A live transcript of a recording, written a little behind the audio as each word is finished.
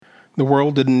The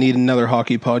world didn't need another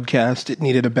hockey podcast. It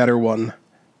needed a better one.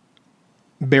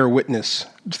 Bear witness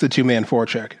to the two-man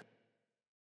forecheck.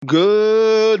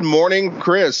 Good morning,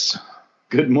 Chris.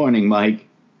 Good morning, Mike.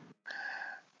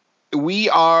 We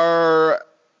have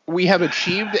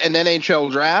achieved an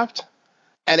NHL draft.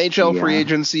 NHL free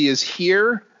agency is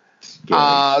here.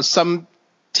 Some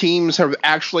teams have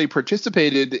actually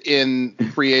participated in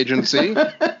free agency.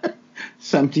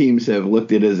 Some teams have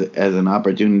looked at it as an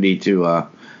opportunity to,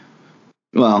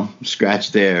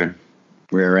 scratch their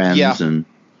rear ends. Yeah. And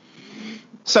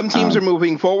some teams are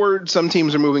moving forward, some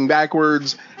teams are moving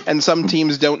backwards, and some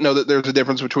teams don't know that there's a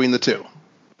difference between the two.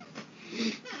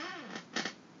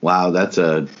 Wow, that's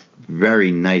a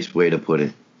very nice way to put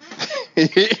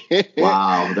it.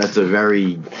 Wow, that's a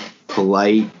very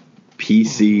polite,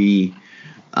 PC.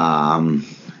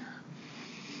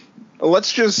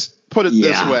 Let's just put it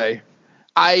this way.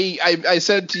 I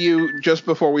said to you just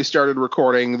before we started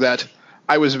recording that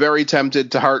I was very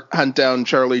tempted to hunt down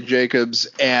Charlie Jacobs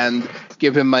and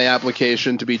give him my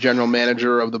application to be general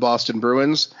manager of the Boston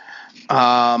Bruins.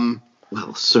 Well,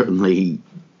 certainly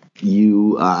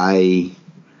you, my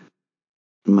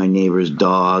neighbor's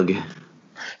dog.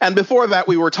 And before that,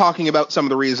 we were talking about some of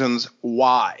the reasons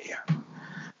why.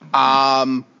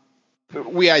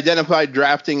 We identified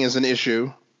drafting as an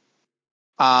issue.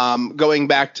 Going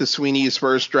back to Sweeney's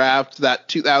first draft, that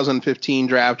 2015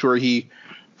 draft where he,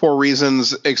 for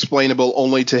reasons explainable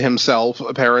only to himself,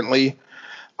 apparently,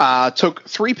 took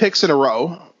 3 picks in a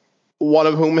row, one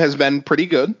of whom has been pretty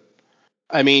good.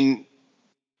 I mean,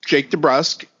 Jake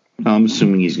DeBrusk. I'm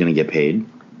assuming he's going to get paid.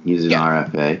 He's an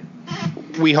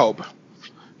RFA. We hope.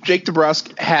 Jake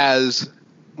DeBrusk has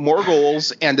more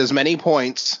goals and as many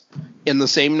points in the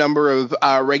same number of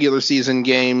regular season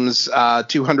games,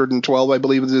 212, I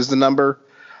believe is the number,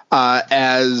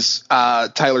 as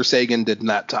Tyler Seguin did in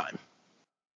that time.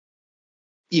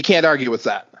 You can't argue with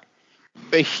that.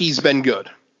 He's been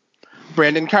good.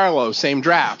 Brandon Carlo, same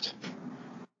draft.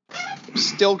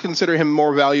 Still consider him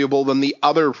more valuable than the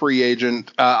other free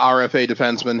agent RFA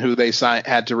defenseman who they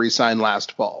had to re-sign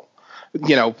last fall.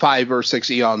 5 or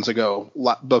 6 eons ago,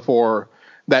 before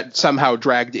that somehow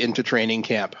dragged into training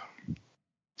camp.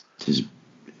 Just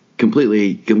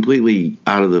completely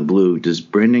out of the blue, does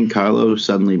Brandon Carlo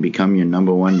suddenly become your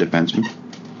number one defenseman?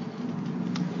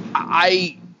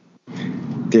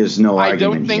 There's no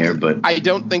argument here, but I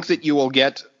don't think that you will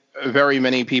get very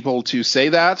many people to say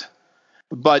that,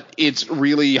 but it's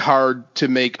really hard to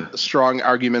make strong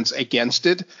arguments against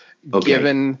it,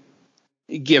 given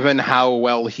how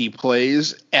well he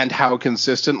plays and how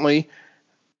consistently.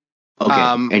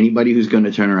 Okay, anybody who's going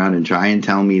to turn around and try and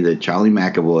tell me that Charlie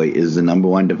McAvoy is the number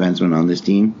one defenseman on this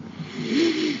team.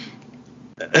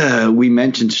 We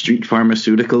mentioned Street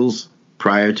Pharmaceuticals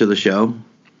prior to the show.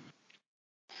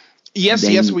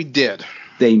 Yes, we did.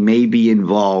 They may be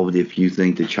involved if you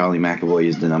think that Charlie McAvoy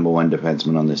is the number one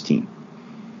defenseman on this team.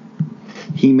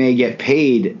 He may get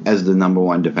paid as the number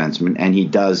one defenseman, and he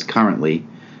does currently,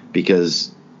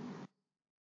 because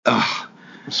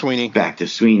Sweeney. Back to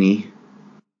Sweeney,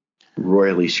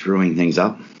 royally screwing things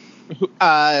up.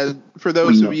 For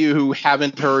those of you who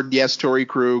haven't heard, yes, Torrey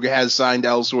Krug has signed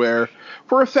elsewhere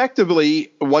for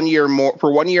effectively 1 year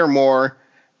more,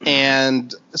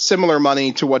 and similar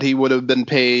money to what he would have been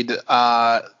paid,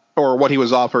 or what he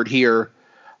was offered here,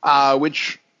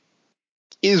 which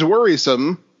is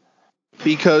worrisome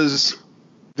because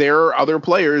there are other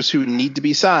players who need to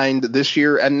be signed this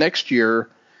year and next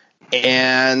year,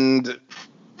 and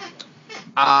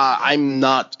I'm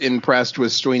not impressed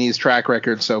with Sweeney's track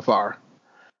record so far.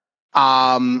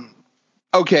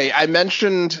 Okay, I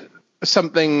mentioned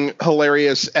something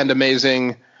hilarious and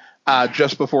amazing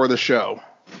just before the show.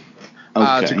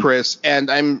 To Chris,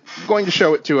 and I'm going to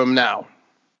show it to him now.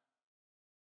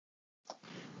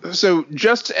 So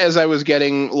just as I was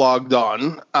getting logged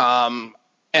on,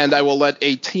 and I will let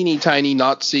a teeny tiny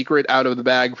not secret out of the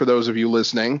bag for those of you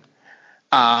listening,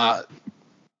 the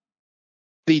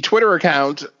Twitter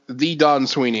account, the Don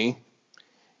Sweeney,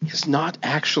 is not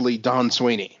actually Don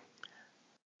Sweeney.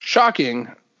 Shocking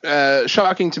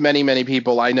to many, many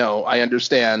people, I know, I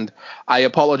understand. I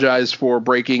apologize for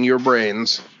breaking your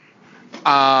brains.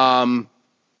 Gentleman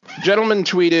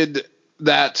tweeted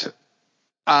that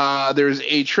there's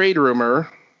a trade rumor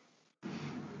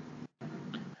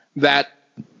that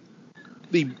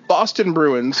the Boston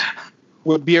Bruins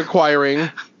would be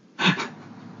acquiring.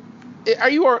 Are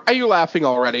you laughing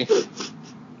already?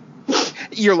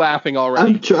 You're laughing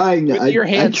already. I'm trying. With your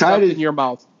hands stuffed in your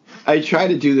mouth. I try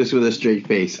to do this with a straight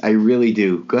face. I really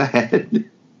do. Go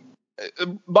ahead.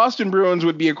 Boston Bruins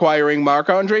would be acquiring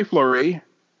Marc-Andre Fleury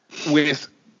with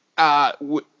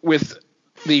with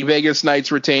the Vegas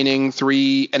Knights retaining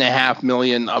 $3.5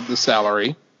 million of the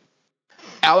salary,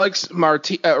 Alec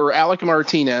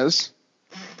Martinez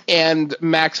and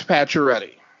Max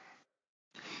Pacioretty.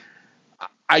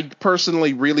 I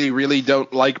personally really, really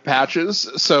don't like patches,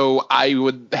 so I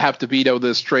would have to veto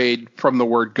this trade from the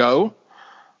word go.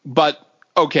 But,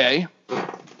 okay.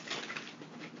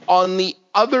 On the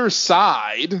other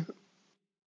side,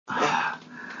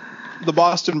 the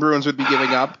Boston Bruins would be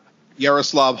giving up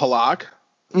Yaroslav Halak,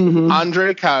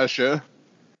 Andre Kasha,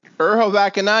 Urho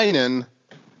Vakanainen,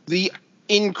 the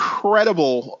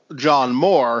incredible John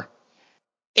Moore,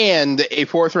 and a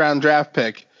fourth-round draft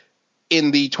pick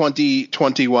in the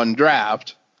 2021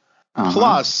 draft.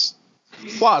 Plus,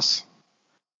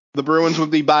 the Bruins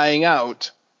would be buying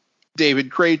out David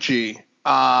Krejci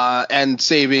and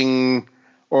saving,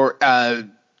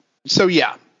 so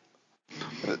yeah.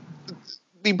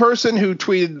 The person who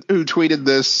tweeted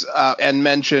this and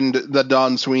mentioned the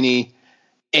Don Sweeney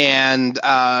and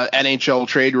NHL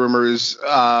trade rumors,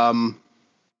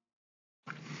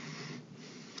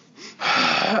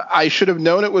 I should have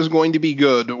known it was going to be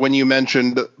good when you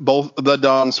mentioned both the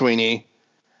Don Sweeney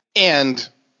and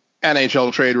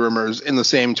NHL trade rumors in the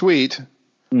same tweet.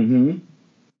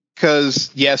 Because,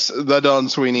 yes, the Don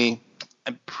Sweeney,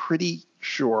 I'm pretty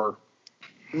sure,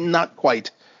 not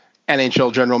quite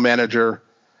NHL general manager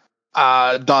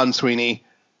Don Sweeney,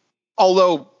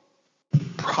 although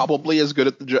probably as good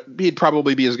at the job. He'd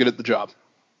probably be as good at the job.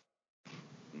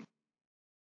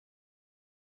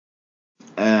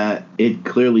 It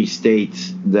clearly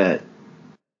states that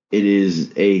it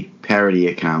is a parody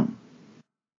account,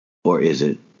 or is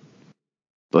it?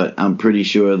 But I'm pretty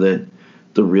sure that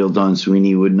the real Don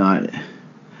Sweeney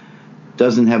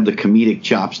doesn't have the comedic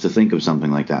chops to think of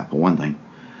something like that, for one thing.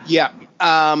 Yeah.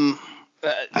 I'm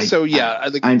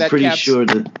pretty sure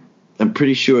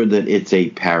that it's a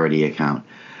parody account.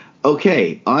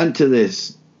 Okay, on to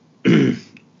this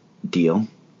deal.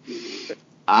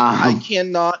 I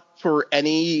cannot, for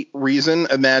any reason,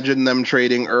 imagine them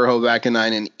trading Urho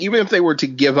Vakanainen, even if they were to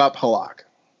give up Halak.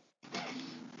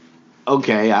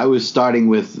 Okay, I was starting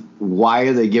with why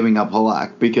are they giving up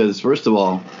Halak? Because, first of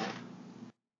all,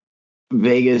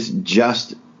 Vegas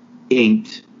just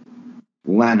inked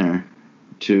Leonard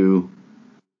to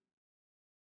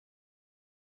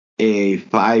a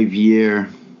 5-year,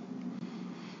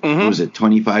 what was it,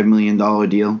 $25 million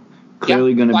deal?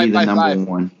 Clearly going to be the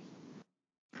number one.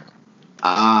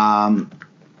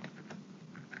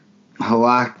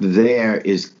 Halak there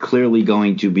is clearly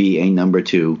going to be a number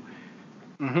two.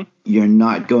 You're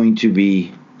not going to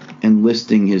be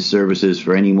enlisting his services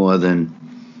for any more than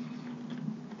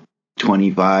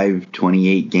 25,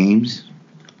 28 games.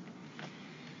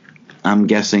 I'm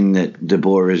guessing that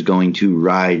DeBoer is going to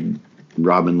ride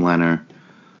Robin Leonard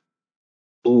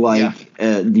like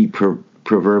the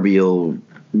proverbial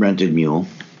rented mule.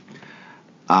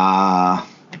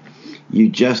 You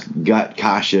just got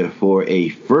Kasha for a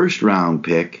first-round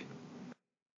pick.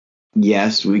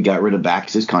 Yes, we got rid of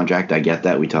Bax's contract. I get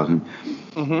that. We talking.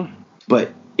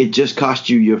 But it just cost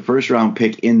you your first-round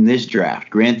pick in this draft.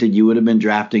 Granted, you would have been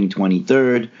drafting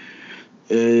 23rd.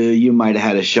 You might have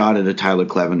had a shot at a Tyler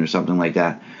Clevin or something like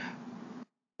that.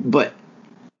 But,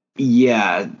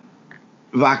 yeah,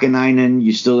 Vakanainen,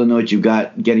 you still don't know what you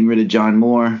got. Getting rid of John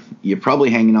Moore. You're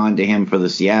probably hanging on to him for the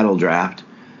Seattle draft.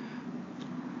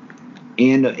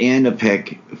 And a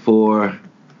pick for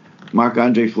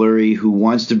Marc-Andre Fleury, who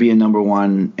wants to be a number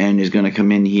one and is going to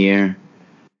come in here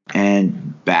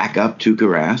and back up Tuukka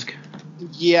Rask.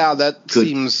 Yeah, that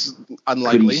seems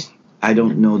unlikely. I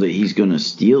don't know that he's going to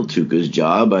steal Tuukka's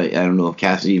job. I don't know if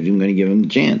Cassidy's even going to give him the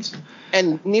chance.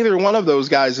 And neither one of those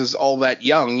guys is all that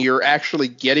young. You're actually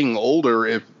getting older,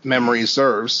 if memory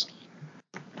serves.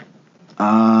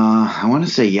 I want to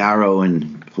say Yarrow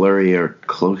and Fleury are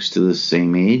close to the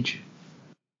same age.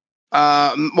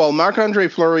 Well, Marc-Andre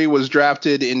Fleury was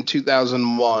drafted in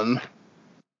 2001.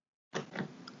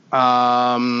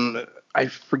 I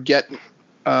forget.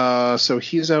 So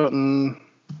he's out in.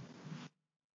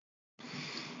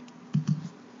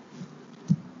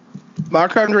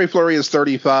 Marc-Andre Fleury is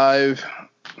 35.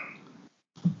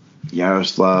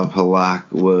 Yaroslav Halak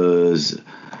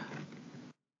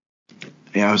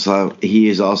he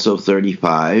is also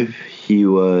 35. He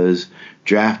was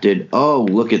drafted. Oh,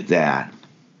 look at that.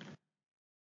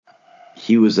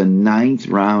 He was a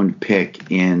 9th round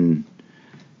pick in,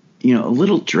 a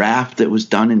little draft that was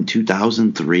done in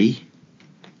 2003.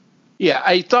 Yeah,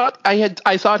 I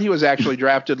thought he was actually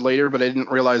drafted later, but I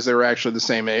didn't realize they were actually the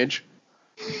same age.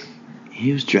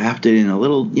 He was drafted in a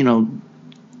little,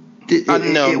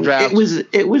 Unknown draft.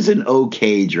 It was an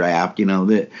okay draft.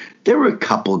 There were a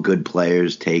couple good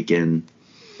players taken.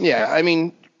 Yeah, I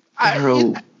mean,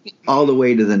 all the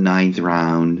way to the 9th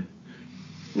round.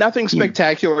 Nothing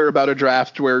spectacular about a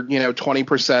draft where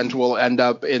 20% will end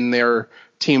up in their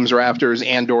team's rafters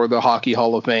and/or the Hockey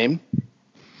Hall of Fame.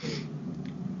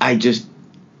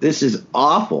 This is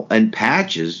awful. And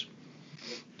Patches.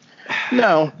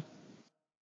 No.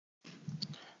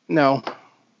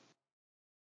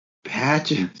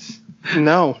 Patches.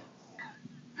 No.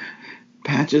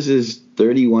 Patches is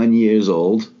 31 years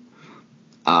old.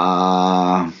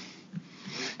 And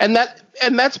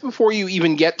that's before you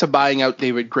even get to buying out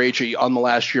David Krejci on the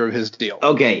last year of his deal.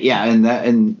 Okay, yeah,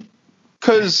 and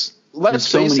because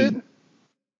let's face it,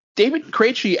 David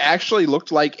Krejci actually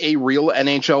looked like a real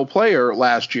NHL player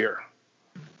last year.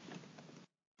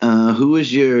 Who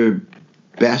was your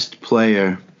best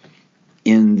player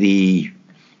in the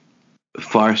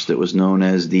farce that was known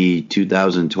as the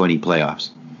 2020 playoffs?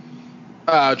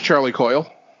 Charlie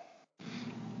Coyle.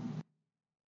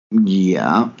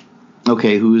 Yeah.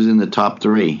 Okay, who's in the top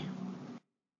 3?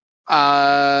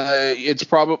 It's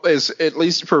probably, at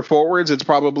least for forwards, it's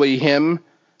probably him,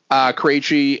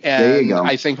 Krejci, and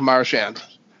I think Marchand.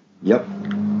 Yep,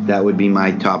 that would be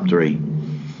my top 3.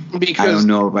 Because I don't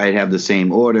know if I'd have the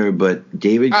same order, but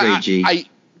David Krejci.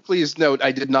 Please note,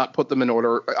 I did not put them in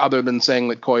order, other than saying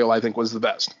that Coyle, I think, was the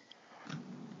best.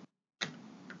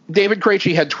 David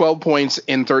Krejci had 12 points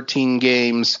in 13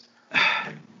 games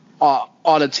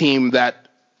on a team that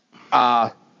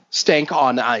stank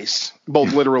on ice,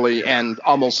 both literally and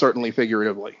almost certainly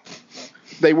figuratively.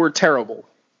 They were terrible.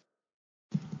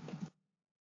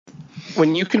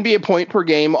 When you can be a point per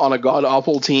game on a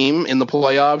god-awful team in the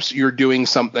playoffs, you're doing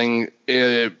something.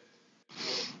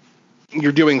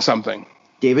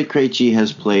 David Krejci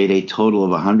has played a total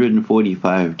of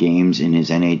 145 games in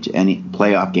his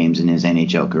playoff games in his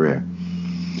NHL career.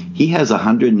 He has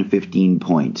 115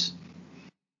 points.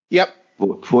 Yep.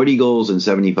 40 goals and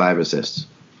 75 assists.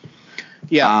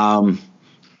 Yeah.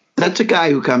 That's a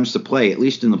guy who comes to play, at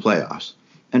least in the playoffs.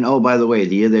 And, oh, by the way,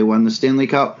 the year they won the Stanley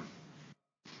Cup,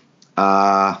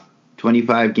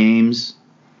 25 games,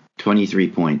 23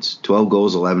 points, 12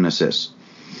 goals, 11 assists.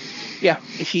 Yeah.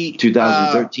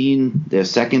 2013, their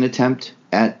second attempt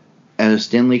at a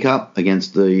Stanley Cup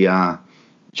against the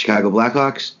Chicago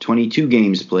Blackhawks, 22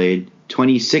 games played,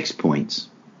 26 points.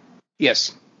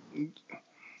 Yes.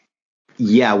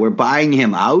 Yeah, we're buying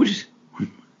him out?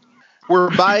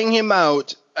 We're buying him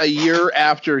out a year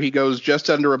after he goes just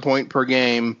under a point per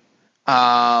game,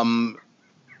 and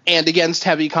against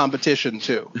heavy competition,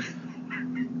 too.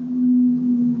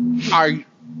 I'm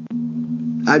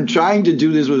trying to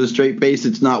do this with a straight face.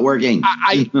 It's not working.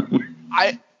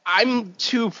 I'm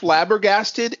too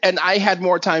flabbergasted, and I had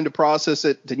more time to process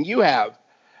it than you have.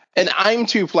 And I'm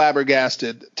too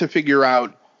flabbergasted to figure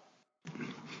out.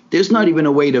 There's not even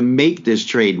a way to make this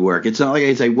trade work. It's not like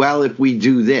I say, well, if we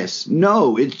do this.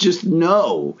 No, it's just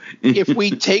no. If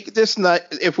we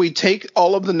take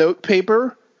all of the note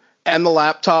paper and the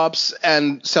laptops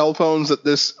and cell phones that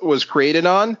this was created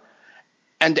on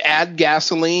and add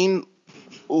gasoline,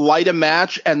 light a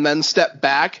match, and then step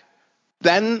back,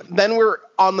 then we're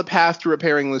on the path to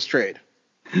repairing this trade.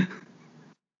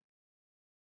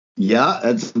 Yeah,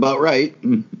 that's about right.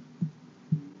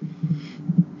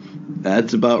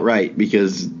 That's about right,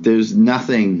 because there's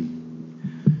nothing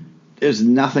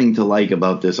to like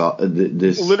about this.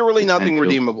 Literally nothing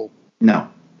redeemable. No.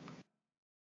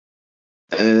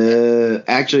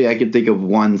 Actually, I could think of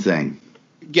one thing.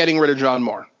 Getting rid of John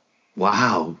Moore.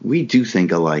 Wow, we do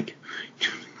think alike.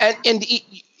 And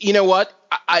you know what?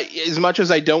 As much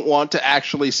as I don't want to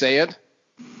actually say it,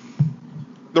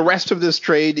 the rest of this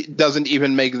trade doesn't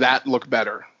even make that look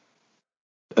better.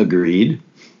 Agreed.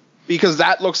 Because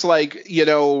that looks like,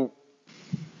 I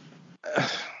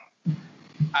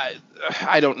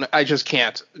don't know. I just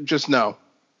can't. Just no.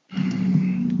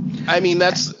 I mean,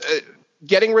 that's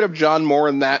getting rid of John Moore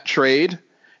in that trade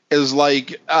is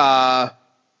like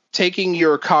taking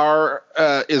your car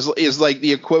is like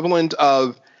the equivalent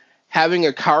of having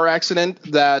a car accident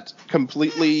that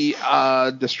completely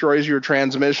destroys your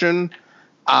transmission,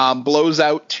 blows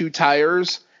out 2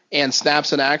 tires, and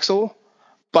snaps an axle.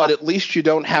 But at least you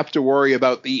don't have to worry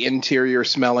about the interior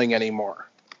smelling anymore.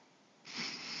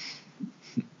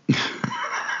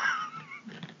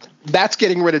 That's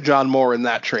getting rid of John Moore in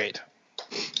that trade.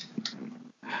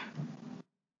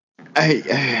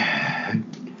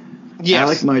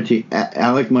 Yes.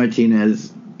 Alec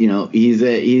Martinez, he's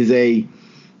a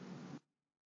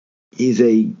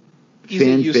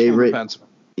fan favorite. Defenseman.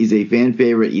 He's a fan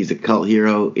favorite. He's a cult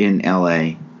hero in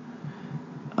LA.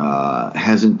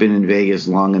 Hasn't been in Vegas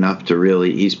long enough to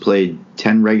really. He's played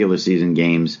 10 regular season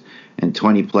games and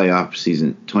 20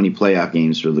 playoff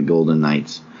games for the Golden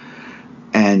Knights.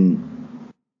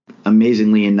 And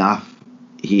amazingly enough,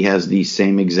 he has the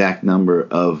same exact number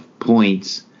of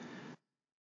points.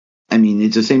 I mean,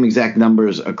 it's the same exact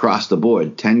numbers across the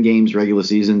board. 10 games regular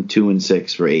season, 2 and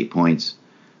 6 for 8 points.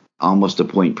 Almost a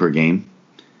point per game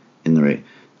in the rate.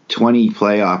 20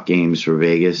 playoff games for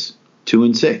Vegas, 2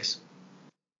 and 6.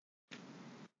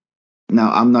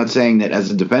 Now, I'm not saying that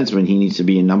as a defenseman he needs to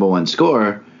be a number one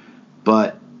scorer,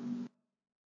 but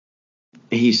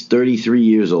he's 33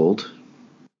 years old.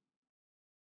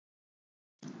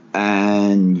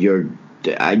 And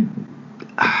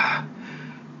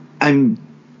I'm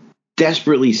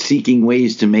desperately seeking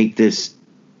ways to make this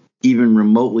even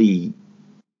remotely.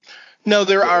 No,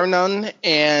 there are none,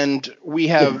 and we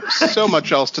have so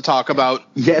much else to talk about.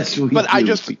 Yes, we but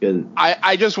do.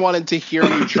 I just wanted to hear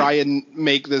you try and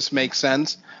make this make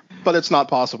sense, but it's not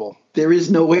possible. There is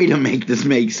no way to make this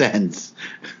make sense.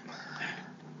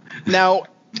 Now,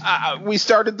 we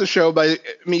started the show by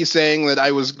me saying that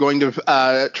I was going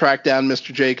to track down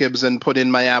Mr. Jacobs and put in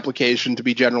my application to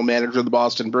be general manager of the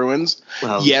Boston Bruins.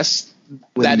 Well, yes,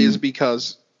 that is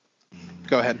because.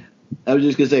 Go ahead. I was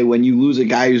just going to say, when you lose a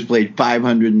guy who's played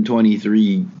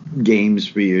 523 games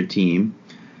for your team,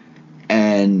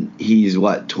 and he's,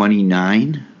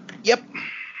 29? Yep.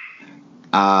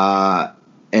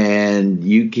 And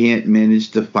you can't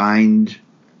manage to find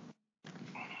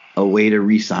a way to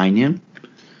re-sign him?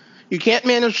 You can't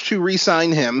manage to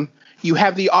re-sign him. You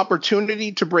have the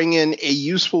opportunity to bring in a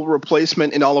useful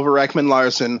replacement in Oliver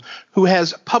Ekman-Larsson, who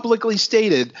has publicly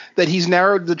stated that he's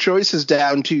narrowed the choices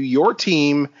down to your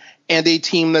team and a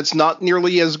team that's not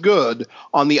nearly as good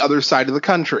on the other side of the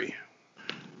country.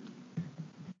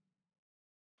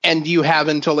 And you have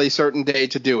until a certain day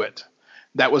to do it.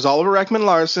 That was Oliver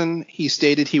Ekman-Larsson. He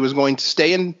stated he was going to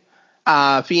stay in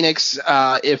Phoenix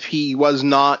if he was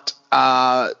not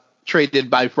traded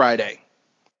by Friday.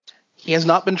 He has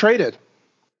not been traded.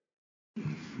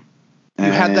 You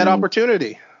had that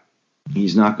opportunity.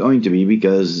 He's not going to be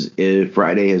because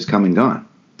Friday has come and gone.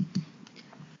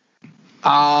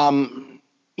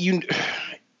 You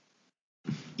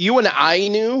and I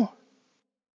knew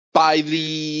by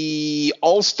the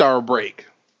All-Star break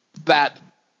that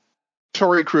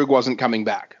Torrey Krug wasn't coming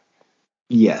back.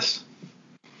 Yes.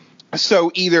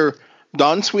 So either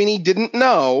Don Sweeney didn't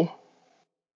know,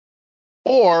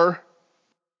 or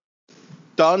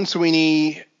Don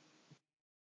Sweeney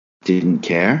didn't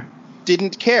care.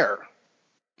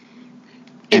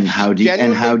 And how do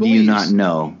you not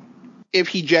know? If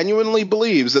he genuinely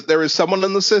believes that there is someone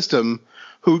in the system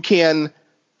who can,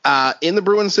 in the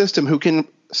Bruins system, who can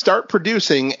start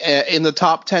producing in the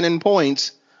top 10 in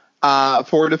points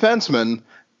for a defenseman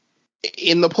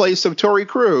in the place of Torrey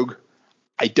Krug,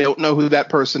 I don't know who that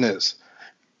person is.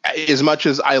 As much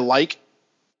as I like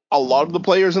a lot of the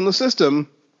players in the system,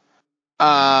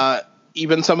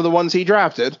 even some of the ones he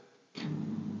drafted,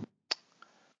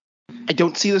 I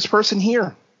don't see this person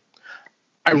here.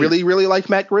 I really, really like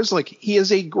Matt Grzelcyk. He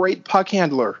is a great puck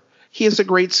handler. He is a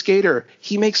great skater.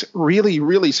 He makes really,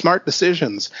 really smart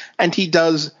decisions, and he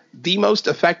does the most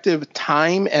effective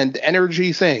time and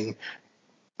energy thing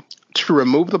to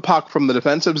remove the puck from the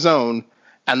defensive zone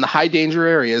and the high danger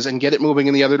areas and get it moving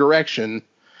in the other direction.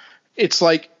 It's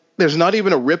like there's not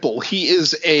even a ripple. He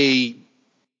is a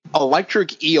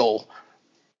electric eel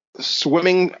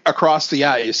swimming across the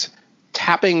ice,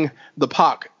 tapping the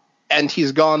puck, and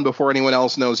he's gone before anyone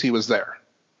else knows he was there.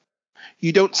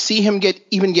 You don't see him get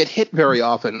hit very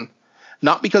often,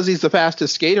 not because he's the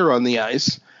fastest skater on the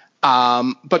ice,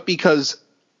 but because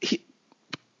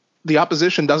the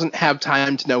opposition doesn't have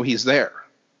time to know he's there.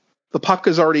 The puck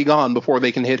is already gone before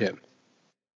they can hit him.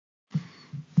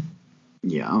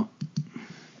 Yeah.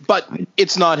 But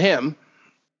it's not him.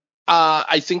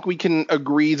 I think we can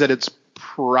agree that it's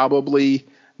probably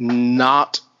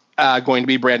not going to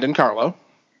be Brandon Carlo.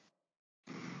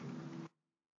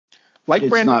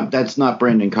 That's not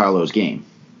Brandon Carlo's game.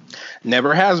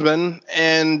 Never has been,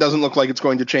 and doesn't look like it's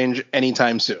going to change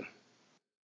anytime soon.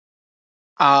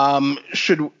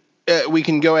 We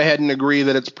can go ahead and agree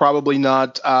that it's probably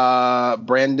not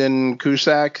Brandon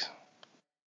Cusack?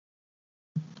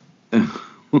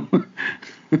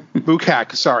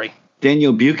 Bukak, sorry.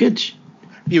 Daniel Bukic?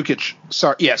 Bukic,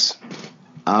 sorry, yes.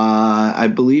 I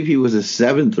believe he was a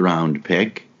 7th round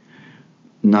pick.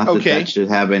 Not that that should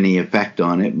have any effect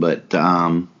on it, but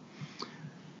yeah,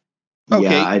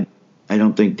 I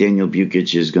don't think Daniel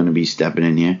Bukic is going to be stepping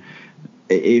in here.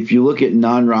 If you look at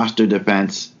non-roster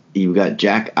defense, you've got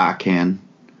Jack Akan,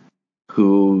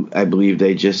 who I believe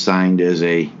they just signed as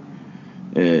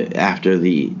after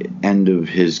the end of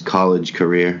his college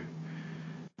career.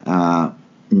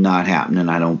 Not happening,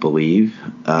 I don't believe.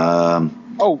 Jakob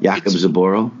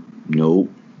Zaboral?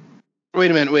 Nope. Wait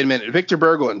a minute. Victor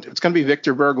Berglund. It's going to be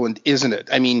Victor Berglund, isn't it?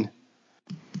 I mean,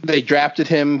 they drafted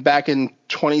him back in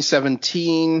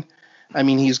 2017. I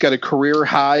mean, he's got a career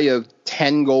high of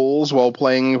 10 goals while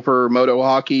playing for Moto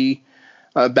Hockey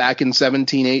back in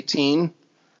 17-18.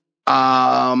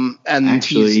 And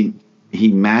actually,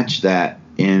 he matched that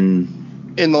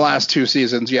in the last 2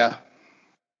 seasons, yeah.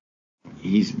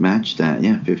 He's matched that,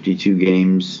 52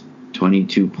 games,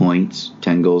 22 points,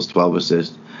 10 goals, 12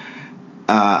 assists.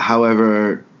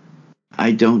 However,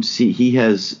 I don't see, he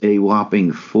has a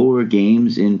whopping 4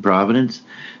 games in Providence.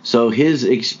 So his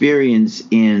experience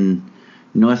in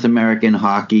North American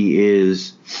hockey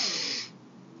is,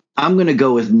 I'm going to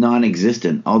go with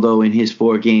non-existent. Although in his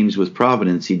 4 games with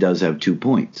Providence, he does have 2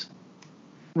 points.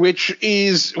 Which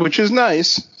is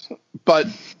nice, but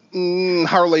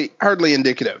hardly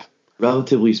indicative.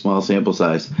 Relatively small sample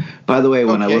size. By the way,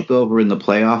 when I look over in the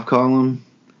playoff column,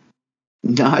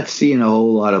 not seeing a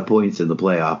whole lot of points in the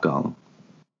playoff column.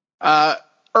 Urho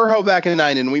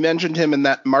Vakanainen, we mentioned him in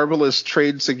that marvelous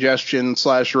trade suggestion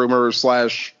 / rumor /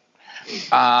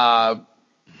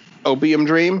 opium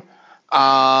dream.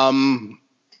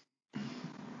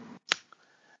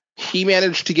 He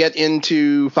managed to get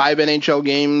into 5 NHL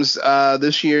games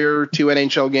this year, 2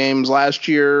 NHL games last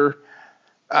year.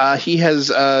 He has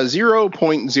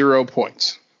 0.0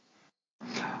 points.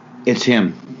 It's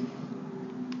him.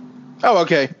 Oh,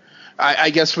 okay. I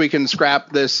guess we can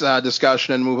scrap this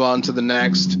discussion and move on to the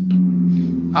next.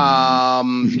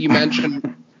 You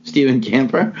mentioned Steven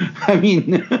Camper. I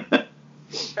mean,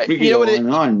 you know what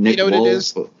it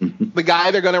is? The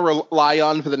guy they're going to rely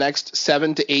on for the next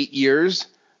 7 to 8 years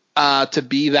to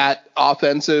be that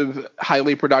offensive,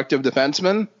 highly productive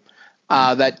defenseman,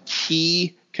 that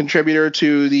key contributor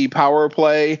to the power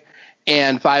play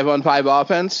and 5-on-5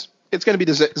 offense. It's going to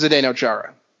be Zdeno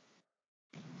Chara.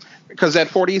 Because at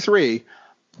 43,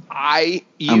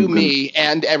 me,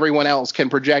 and everyone else can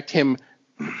project him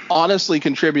honestly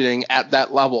contributing at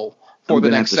that level for the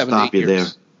next 7 to 8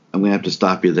 years. I'm going to have to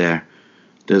stop you there.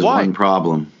 There's one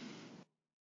problem.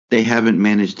 They haven't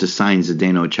managed to sign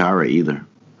Zdeno Chara either.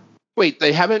 Wait,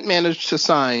 they haven't managed to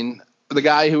sign the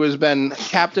guy who has been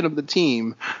captain of the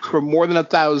team for more than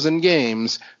 1,000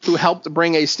 games, who helped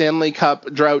bring a Stanley Cup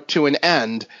drought to an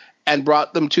end and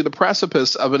brought them to the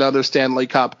precipice of another Stanley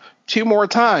Cup 2 more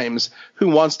times, who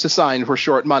wants to sign for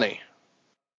short money.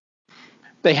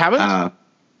 They haven't?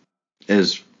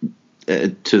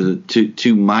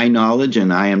 To my knowledge,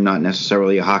 and I am not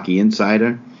necessarily a hockey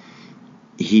insider,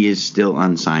 he is still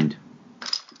unsigned.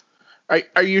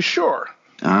 Are you sure?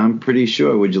 I'm pretty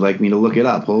sure. Would you like me to look it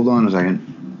up? Hold on a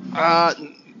second.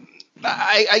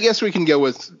 I guess we can go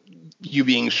with you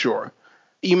being sure.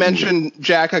 You mentioned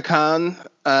Jack Khan.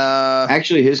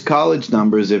 Actually, his college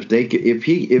numbers, if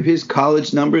his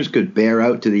college numbers could bear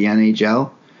out to the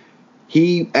NHL,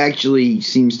 he actually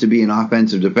seems to be an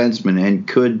offensive defenseman and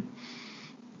could.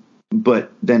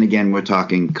 But then again, we're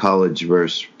talking college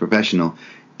versus professional,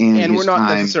 and we're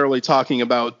not necessarily talking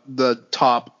about the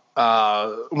top.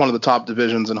 One of the top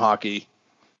divisions in hockey.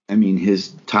 I mean, his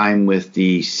time with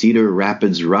the Cedar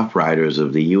Rapids Rough Riders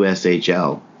of the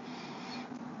USHL,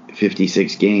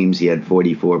 56 games, he had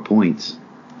 44 points.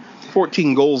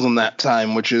 14 goals in that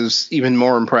time, which is even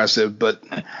more impressive. But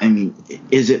I mean,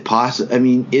 is it possible? I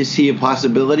mean, is he a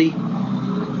possibility?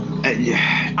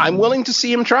 I'm willing to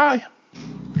see him try.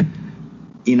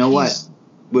 You know what?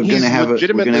 We're going to have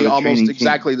legitimately almost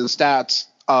exactly the stats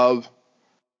of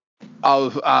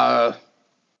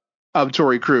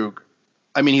Torrey Krug.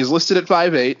 I mean, he's listed at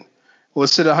 5'8",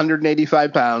 listed at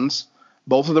 185 pounds.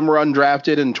 Both of them were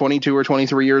undrafted and 22 or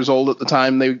 23 years old at the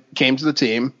time they came to the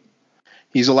team.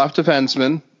 He's a left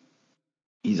defenseman.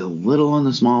 He's a little on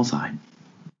the small side.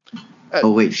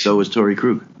 So is Torrey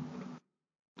Krug.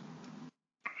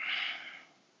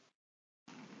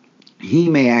 He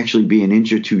may actually be an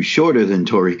inch or 2 shorter than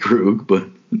Torrey Krug, but...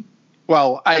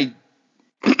 Well, I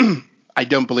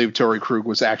don't believe Torrey Krug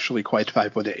was actually quite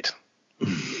 5'8".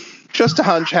 Just a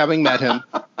hunch, having met him.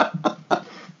 I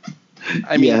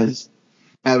mean, yes,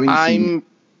 I'm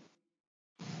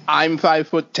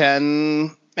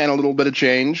 5'10" and a little bit of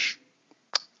change.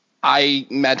 I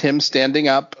met him standing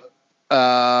up.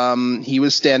 He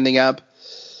was standing up.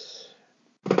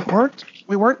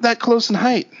 We weren't that close in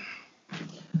height.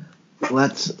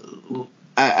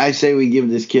 I say we give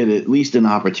this kid at least an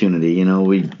opportunity. You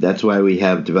know, that's why we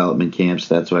have development camps.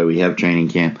 That's why we have training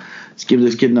camp. Let's give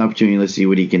this kid an opportunity. Let's see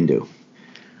what he can do.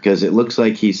 because it looks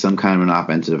like he's some kind of an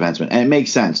offensive defenseman. And it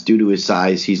makes sense. Due to his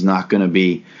size, he's not going to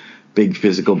be big,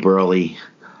 physical, burly.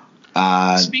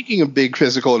 Speaking of big,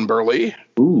 physical, and burly,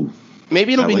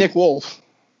 maybe it'll be Nick Wolf.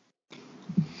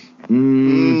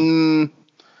 No.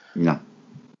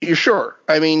 You're sure?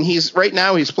 I mean, he's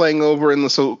playing over in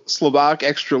the Slovak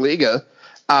Extraliga.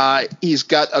 He's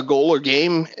got a goal a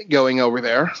game going over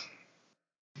there.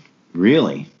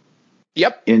 Really?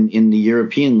 Yep. In the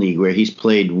European League, where he's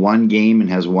played one game and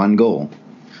has one goal.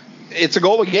 It's a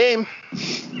goal a game.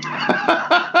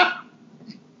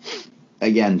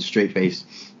 Again, straight face.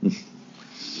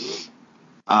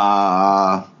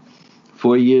 4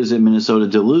 years at Minnesota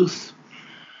Duluth.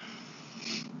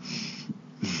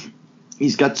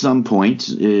 He's got some points.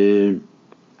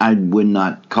 I would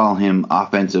not call him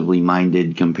offensively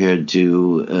minded compared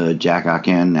to Jack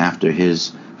Aken after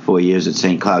his 4 years at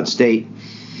St. Cloud State.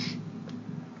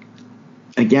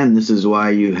 Again, this is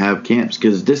why you have camps,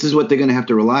 because this is what they're going to have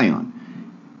to rely on.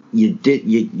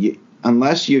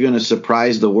 Unless you're going to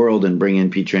surprise the world and bring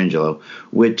in Pietrangelo,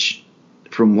 which,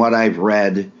 from what I've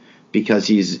read, because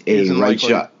he's a right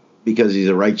shot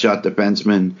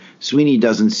defenseman, Sweeney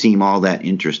doesn't seem all that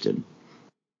interested.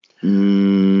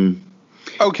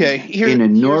 Okay. In a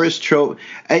Norris Trophy,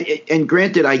 and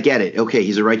granted, I get it. Okay,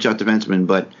 he's a right shot defenseman,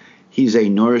 but he's a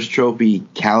Norris Trophy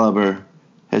caliber.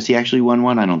 Has he actually won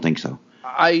one? I don't think so.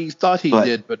 I thought he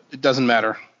did, but it doesn't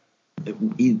matter.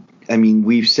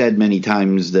 We've said many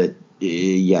times that,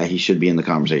 he should be in the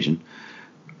conversation.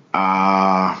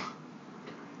 At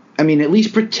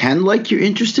least pretend like you're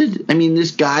interested.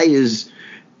 This guy is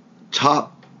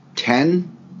top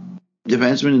 10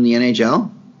 defenseman in the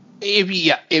NHL.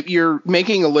 If you're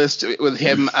making a list with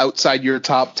him outside your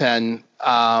top 10,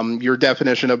 your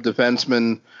definition of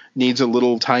defenseman needs a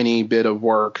little tiny bit of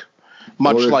work,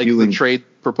 much like the trade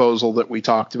proposal that we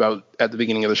talked about at the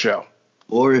beginning of the show.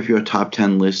 Or if your top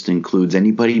 10 list includes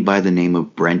anybody by the name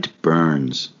of Brent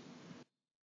Burns.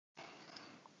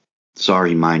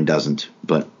 Sorry, mine doesn't,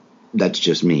 but that's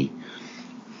just me.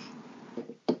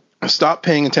 Stop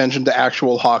paying attention to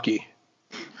actual hockey.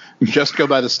 Just go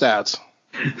by the stats.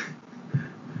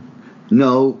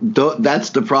 No,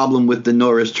 that's the problem with the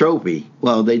Norris Trophy.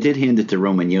 Well, they did hand it to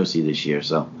Roman Josi this year,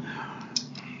 so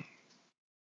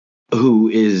who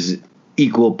is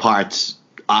equal parts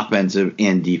offensive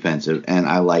and defensive, and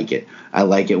I like it. I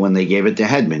like it when they gave it to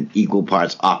Hedman, equal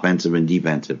parts offensive and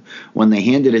defensive. When they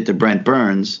handed it to Brent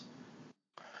Burns,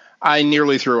 I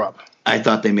nearly threw up. I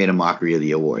thought they made a mockery of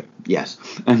the award. Yes.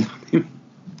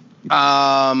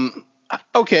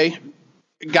 Okay.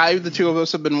 Guy the two of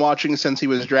us have been watching since he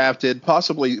was drafted,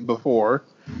 possibly before.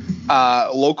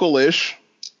 Local-ish.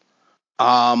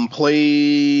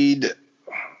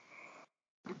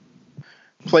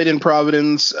 Played in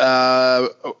Providence,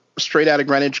 straight out of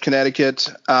Greenwich, Connecticut.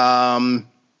 Wiley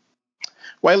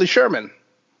Sherman.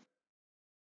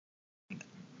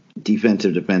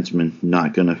 Defensive defenseman,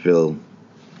 not gonna fill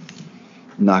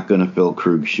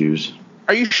Krug's shoes.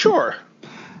 Are you sure?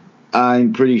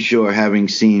 I'm pretty sure, having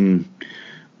seen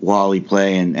Wiley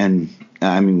play and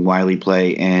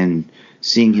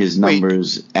seeing his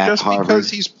numbers at Harvard. Just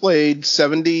because he's played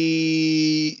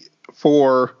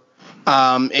 74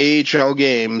 AHL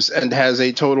games and has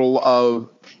a total of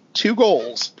 2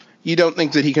 goals, you don't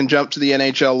think that he can jump to the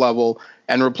NHL level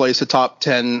and replace a top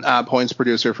 10 points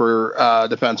producer for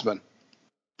defenseman?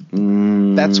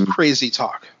 That's crazy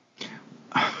talk.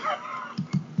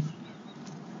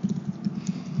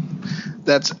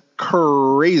 That's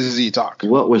crazy talk.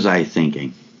 What was I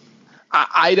thinking?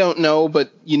 I don't know,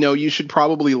 but you should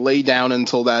probably lay down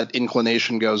until that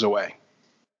inclination goes away.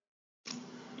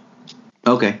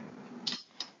 Okay.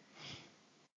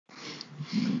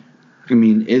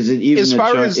 Is it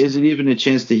even a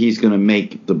chance that he's going to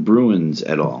make the Bruins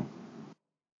at all?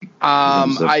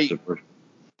 I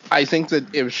think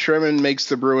that if Sherman makes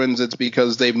the Bruins, it's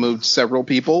because they've moved several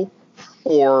people,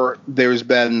 or there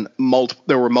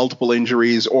were multiple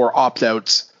injuries or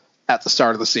opt-outs at the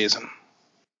start of the season.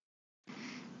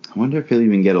 I wonder if he'll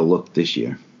even get a look this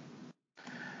year.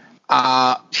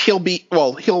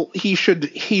 He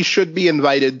should be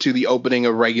invited to the opening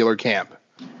of regular camp.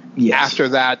 Yes. After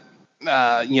that,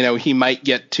 he might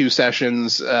get 2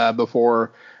 sessions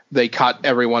before they cut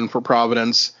everyone for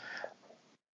Providence.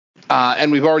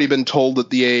 And we've already been told that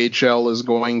the AHL is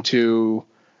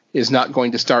not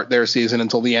going to start their season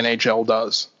until the NHL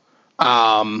does.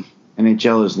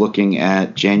 NHL is looking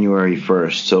at January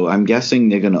 1st, so I'm guessing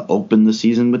they're going to open the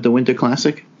season with the Winter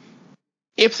Classic?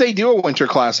 If they do a Winter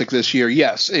Classic this year,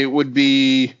 yes, it would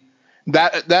be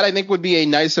that I think would be a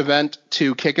nice event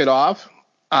to kick it off.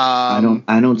 I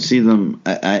don't see them.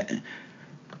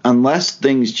 unless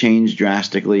things change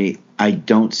drastically, I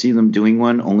don't see them doing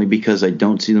one, only because I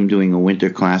don't see them doing a Winter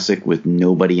Classic with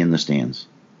nobody in the stands.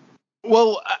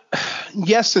 Well,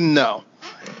 yes and no.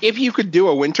 If you could do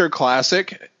a Winter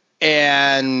Classic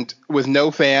and with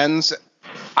no fans,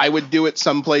 I would do it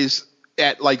someplace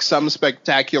at like some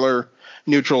spectacular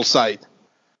neutral site.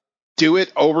 Do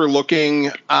it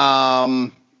overlooking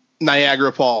Niagara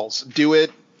Falls. Do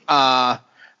it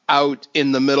out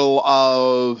in the middle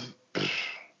of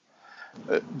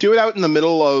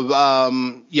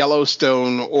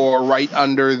Yellowstone, or right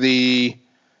under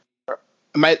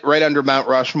Mount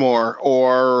Rushmore,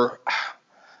 or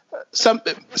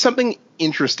something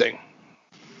interesting.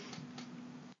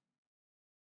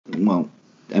 Well,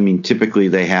 I mean, typically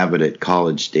they have it at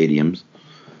college stadiums.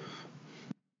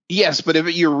 Yes, but if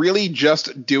you're really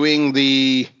just doing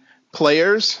the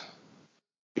players,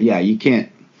 yeah, you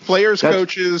can't. Players,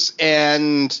 coaches,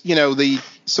 and the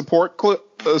support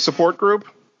group,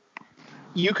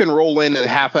 you can roll in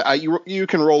at you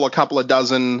can roll a couple of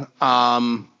dozen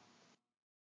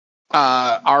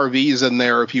RVs in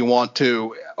there if you want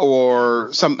to,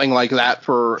 or something like that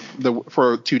for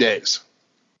 2 days.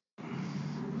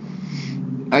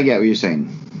 I get what you're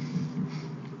saying.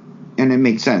 And it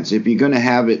makes sense. If you're going to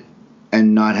have it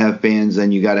and not have fans,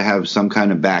 then you got to have some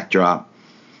kind of backdrop.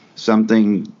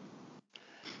 Something.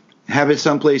 Have it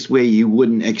someplace where you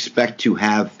wouldn't expect to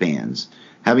have fans.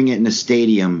 Having it in a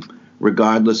stadium,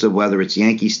 regardless of whether it's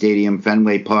Yankee Stadium,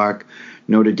 Fenway Park,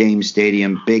 Notre Dame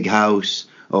Stadium, Big House,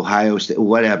 Ohio State,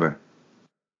 whatever.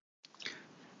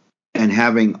 And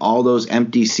having all those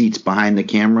empty seats behind the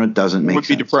camera doesn't make sense.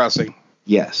 Would be depressing.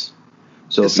 Yes.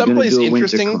 So if someplace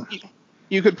interesting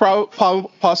you could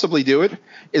possibly do it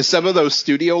is some of those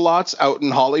studio lots out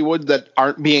in Hollywood that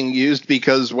aren't being used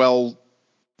because, well,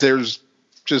 there's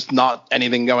just not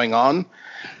anything going on.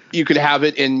 You could have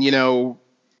it in,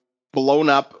 blown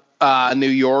up New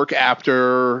York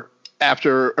after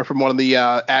from one of the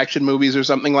action movies or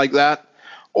something like that.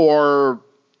 Or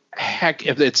heck,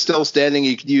 if it's still standing,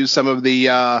 you could use some of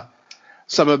the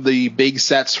big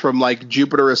sets from like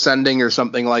Jupiter Ascending or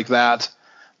something like that.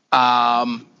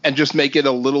 And just make it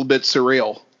a little bit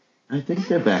surreal. I think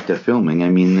they're back to filming. I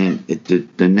mean,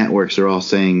 the networks are all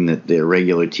saying that their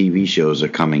regular TV shows are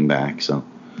coming back, so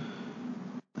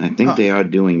I think they are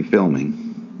doing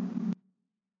filming.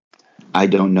 I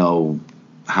don't know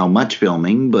how much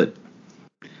filming, but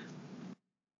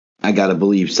I gotta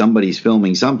believe somebody's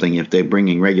filming something if they're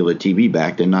bringing regular TV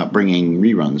back. They're not bringing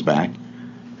reruns back.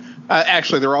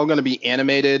 Actually, they're all going to be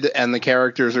animated, and the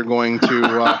characters are going to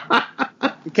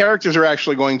the characters are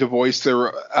actually going to voice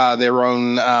their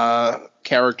own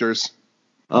characters.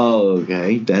 Oh,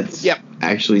 okay. That's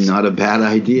actually not a bad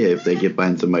idea if they can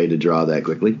find somebody to draw that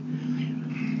quickly.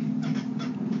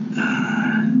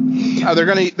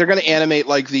 They're gonna animate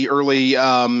like the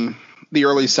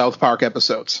early South Park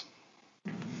episodes.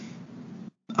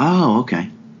 Oh, okay.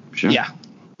 Sure. Yeah.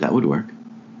 That would work.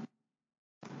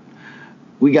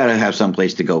 We got to have some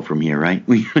place to go from here, right?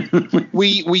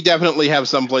 we definitely have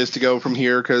some place to go from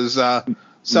here because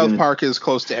South Park is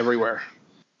close to everywhere.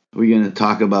 We're going to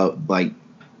talk about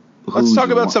let's talk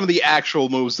about some of the actual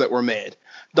moves that were made.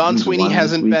 Don Sweeney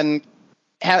hasn't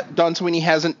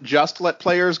just let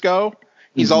players go.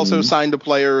 He's also signed a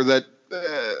player that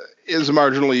is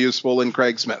marginally useful in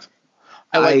Craig Smith.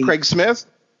 I like Craig Smith.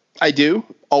 I do.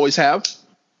 Always have.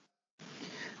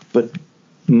 But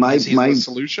my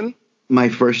solution. My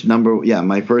first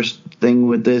thing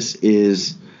with this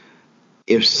is,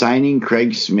 if signing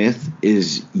Craig Smith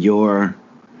is your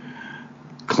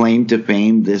claim to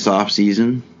fame this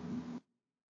offseason,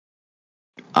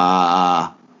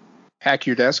 hack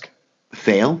your desk.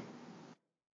 Fail.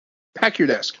 Hack your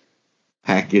desk.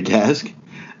 Hack your desk.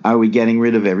 Are we getting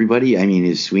rid of everybody? I mean,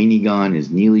 is Sweeney gone? Is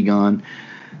Neely gone?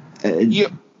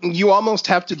 You almost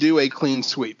have to do a clean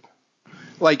sweep.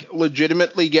 Like,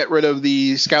 legitimately get rid of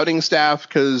the scouting staff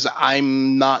because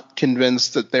I'm not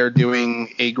convinced that they're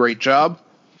doing a great job.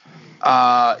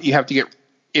 You have to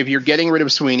if you're getting rid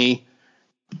of Sweeney,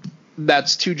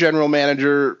 that's 2 general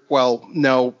manager. Well,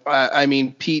 no, I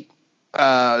mean, Pete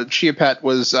Chiapet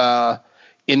was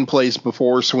in place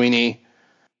before Sweeney.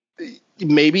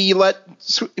 Maybe you let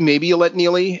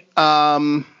Neely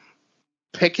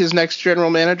pick his next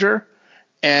general manager,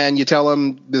 and you tell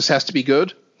him this has to be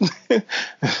good.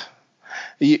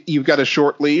 You've got a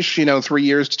short leash, 3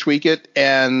 years to tweak it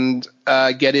and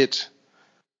get it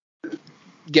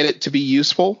to be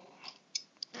useful.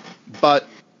 But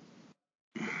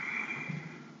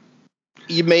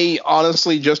you may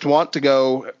honestly just want to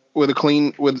go with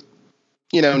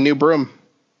new broom.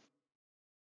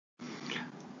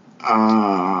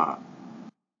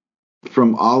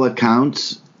 from all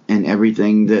accounts and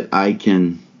everything that I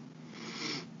can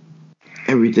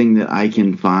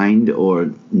find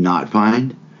or not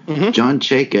find, John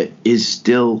Chayka is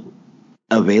still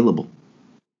available.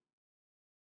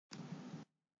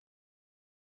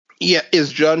 Yeah,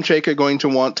 is John Chayka going to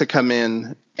want to come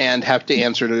in and have to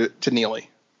answer to Neely?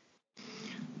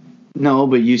 No,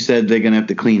 but you said they're going to have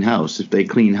to clean house. If they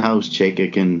clean house,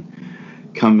 Chayka can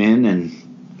come in and...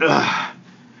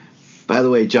 By the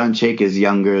way, John Chayka is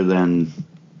younger than...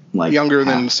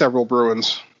 than several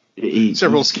Bruins.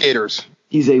 Several skaters.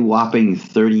 He's a whopping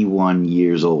 31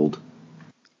 years old.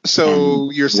 So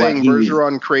you're saying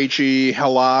Bergeron, Krejci,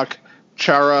 Halak,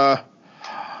 Chara,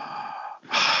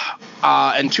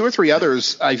 and 2 or 3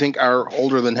 others, I think, are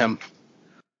older than him.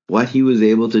 What he was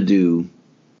able to do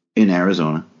in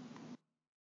Arizona...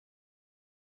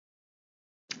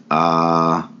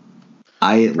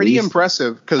 Pretty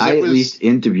impressive, because I at least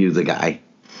interview the guy.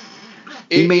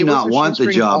 He may not want the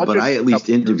job, but I at least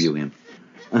interview him.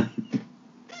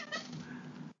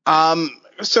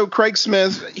 So Craig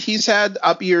Smith, he's had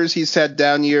up years, he's had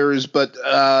down years, but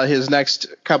his next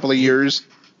couple of years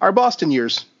are Boston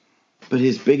years. But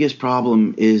his biggest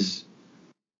problem is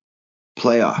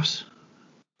playoffs.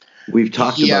 We've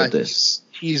talked about this.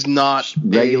 He's not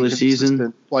regular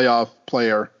season playoff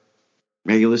player.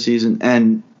 Regular season,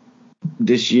 and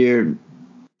this year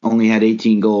only had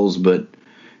 18 goals, but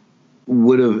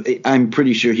I'm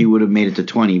pretty sure he would have made it to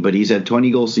 20, but he's had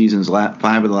 20 goal seasons 5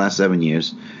 of the last 7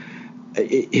 years.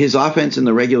 His offense in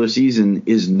the regular season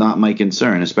is not my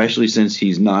concern, especially since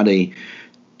he's not a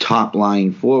top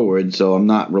line forward, so I'm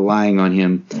not relying on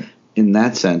him in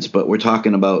that sense, but we're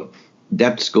talking about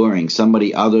depth scoring,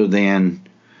 somebody other than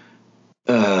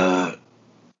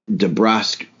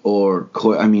DeBrusk or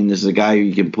this is a guy who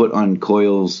you can put on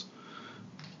Coyle's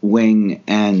wing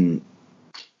and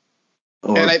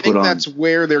I think that's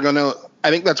where they're gonna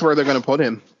put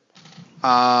him.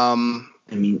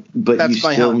 But that's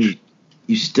my hunch.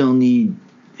 You still need.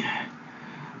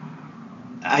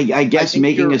 I guess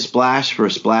making a splash for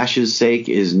a splash's sake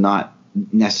is not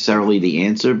necessarily the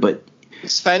answer, but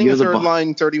signing a third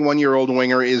line 31-year-old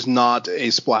winger is not a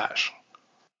splash.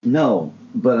 No,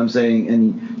 but I'm saying,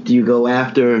 and do you go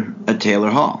after a Taylor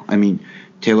Hall?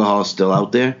 Taylor Hall is still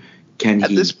out there. At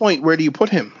this point, where do you put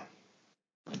him?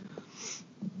 You're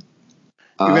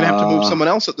going to have to move someone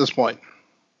else at this point.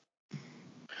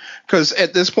 Because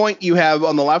at this point, you have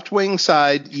on the left wing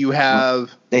side,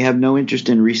 they have no interest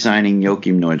in re-signing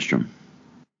Joachim Nordstrom,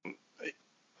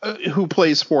 who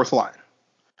plays fourth line.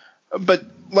 But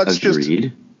let's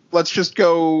just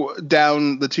go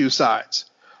down the two sides.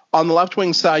 On the left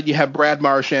wing side, you have Brad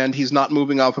Marchand. He's not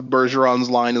moving off of Bergeron's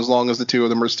line as long as the two of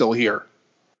them are still here.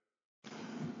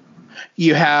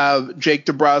 You have Jake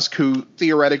DeBrusk, who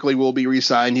theoretically will be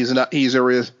re-signed. He's a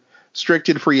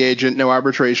restricted free agent, no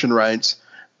arbitration rights.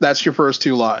 That's your first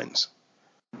two lines.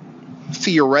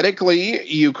 Theoretically,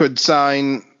 you could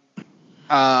sign.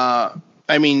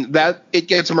 That it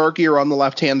gets murkier on the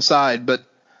left-hand side, but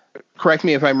correct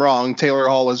me if I'm wrong. Taylor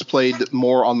Hall has played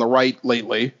more on the right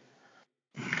lately.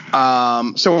 So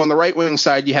on the right wing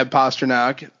side, you have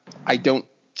Pasternak. I don't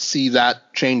see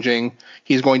that changing.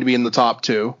 He's going to be in the top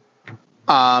two.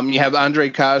 You have Andre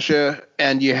Kasha,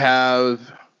 and you have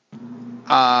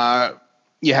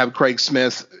Craig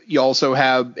Smith. You also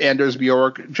have Anders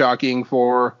Bjork jockeying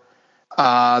for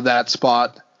that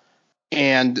spot.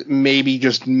 And maybe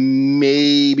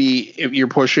if you're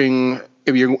pushing,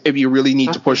 if you really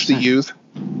need to push the youth.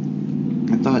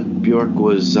 I thought Bjork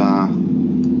was.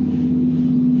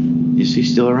 Is he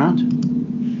still around?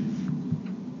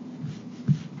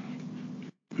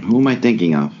 Who am I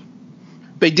thinking of?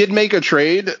 They did make a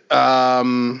trade.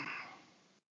 Danton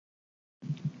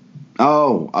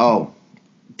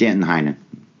Heinen.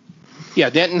 Yeah,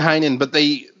 Danton Heinen, but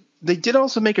they did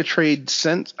also make a trade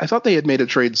since. I thought they had made a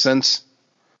trade since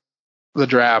the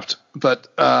draft, but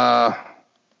I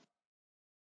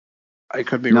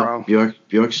could be wrong.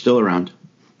 Bjork's still around.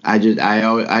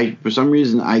 I for some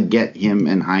reason I get him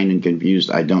and Heinen confused.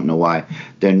 I don't know why.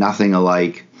 They're nothing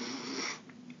alike.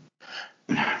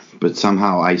 But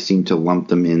somehow I seem to lump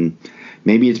them in.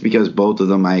 Maybe it's because both of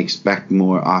them I expect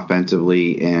more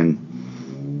offensively,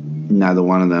 and neither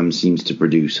one of them seems to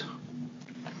produce.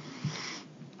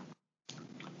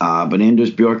 But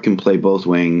Anders Bjork can play both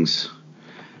wings.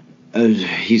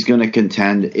 He's going to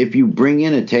contend. If you bring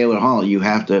in a Taylor Hall, you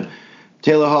have to.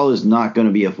 Taylor Hall is not going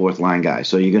to be a fourth line guy,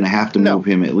 so you're going to have to move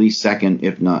him at least second,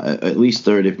 if not at least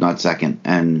third, if not second.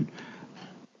 And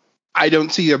I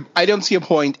don't see a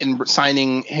point in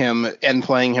signing him and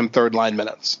playing him third line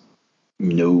minutes.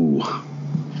 No.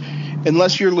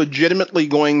 unless you're legitimately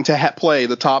going to play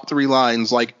the top three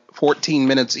lines like 14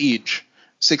 minutes each,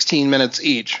 16 minutes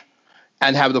each,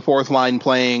 and have the fourth line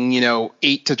playing,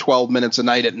 8 to 12 minutes a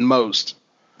night at most.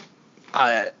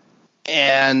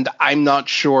 And I'm not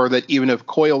sure that even if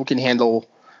Coyle can handle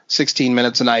 16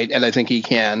 minutes a night, and I think he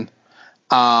can,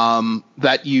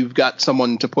 that you've got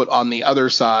someone to put on the other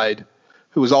side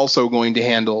who is also going to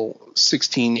handle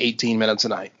 16, 18 minutes a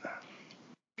night.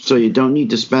 So you don't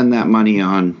need to spend that money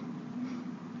on...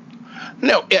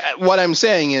 No, what I'm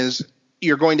saying is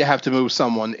you're going to have to move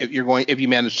someone if you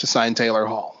manage to sign Taylor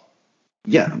Hall.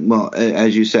 Yeah, well,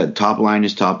 as you said, top line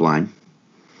is top line,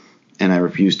 and I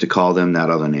refuse to call them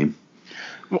that other name.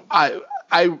 I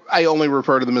only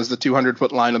refer to them as the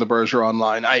 200-foot line of the Bergeron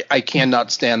line. I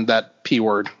cannot stand that P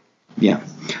word. Yeah.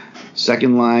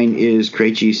 Second line is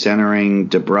Krejci centering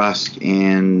DeBrusk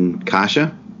and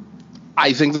Kasha.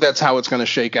 I think that's how it's going to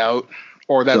shake out,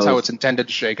 or that's how it's intended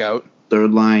to shake out.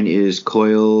 Third line is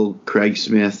Coyle, Craig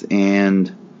Smith,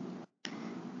 and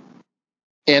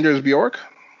Anders Bjork.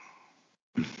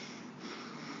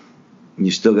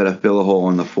 You still got to fill a hole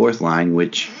on the fourth line,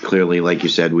 which clearly, like you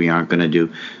said, we aren't going to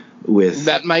do. With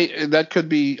that could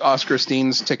be Oscar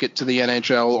Steen's ticket to the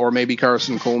NHL, or maybe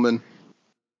Carson Kuhlman.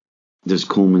 Does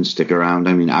Kuhlman stick around?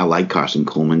 I mean, I like Carson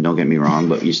Kuhlman, don't get me wrong,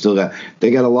 but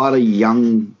they got a lot of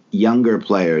younger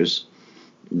players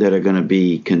that are going to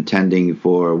be contending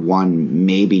for one,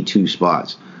 maybe two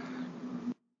spots.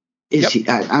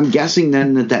 I'm guessing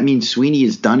then that means Sweeney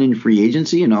is done in free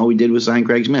agency, and all we did was sign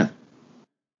Craig Smith.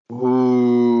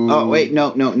 Ooh. Oh wait, no.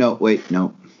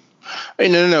 Hey,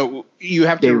 no. You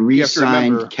have to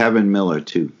re-signed Kevin Miller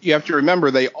too. You have to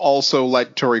remember they also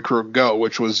let Torrey Krug go,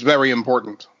 which was very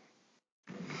important.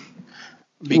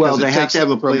 Well, they have to have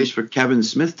a place for Kevin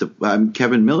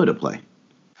Miller to play.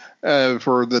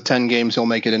 For the 10 games he'll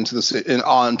make it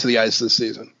onto the ice this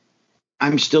season.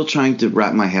 I'm still trying to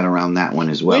wrap my head around that one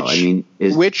as well.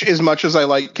 Which, as much as I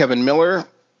like Kevin Miller,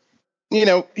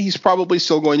 he's probably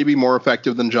still going to be more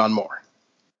effective than John Moore.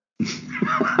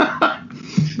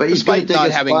 But he's going to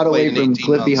take a spot away from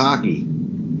Cliffy Hockey.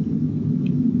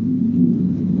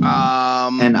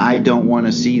 And I don't want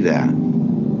to see that.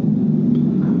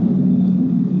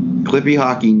 Cliffy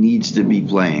Hockey needs to be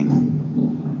playing.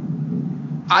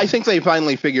 I think they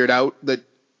finally figured out that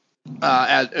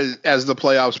as the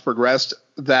playoffs progressed,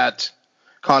 that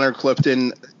Connor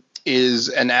Clifton is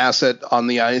an asset on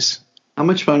the ice. How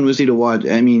much fun was he to watch?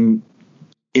 I mean,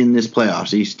 in this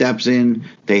playoffs, he steps in.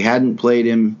 They hadn't played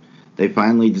him. They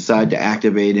finally decide to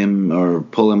activate him or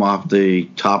pull him off the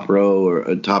top row or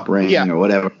a top ring or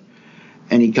whatever.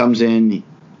 And he comes in,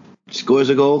 scores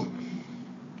a goal,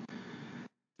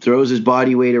 throws his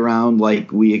body weight around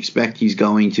like we expect he's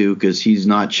going to because he's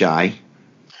not shy.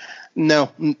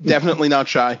 No, definitely not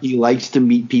shy. He likes to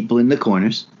meet people in the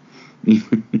corners.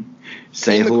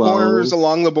 Say in the hello. Corners,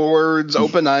 along the boards,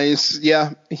 open ice.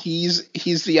 Yeah, he's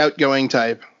the outgoing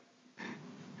type.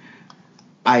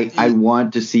 I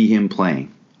want to see him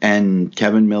playing, and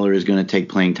Kevin Miller is going to take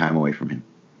playing time away from him.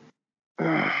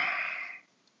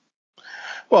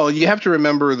 Well, you have to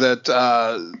remember that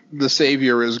the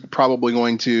Savior is probably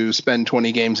going to spend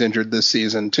 20 games injured this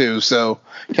season, too, so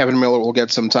Kevin Miller will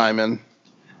get some time in.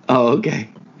 Oh, okay.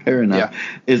 Fair enough.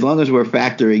 Yeah. As long as we're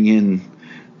factoring in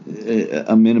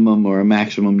a minimum or a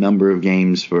maximum number of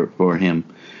games for him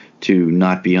to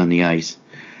not be on the ice.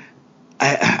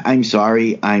 I'm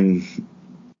sorry. I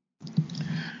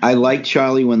liked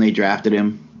Charlie when they drafted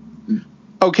him.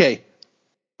 Okay.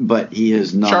 But he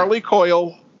is not. Charlie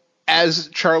Coyle,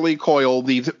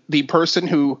 the person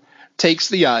who takes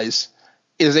the ice,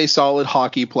 is a solid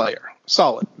hockey player.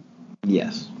 Solid.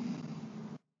 Yes.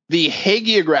 The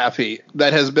hagiography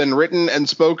that has been written and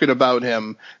spoken about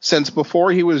him since before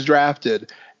he was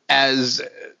drafted as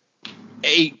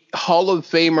a Hall of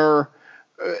Famer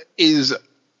is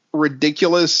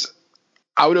ridiculous,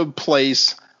 out of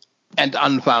place, and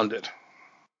unfounded.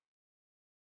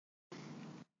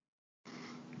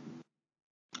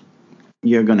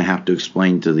 You're going to have to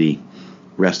explain to the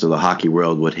rest of the hockey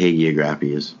world what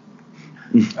hagiography is.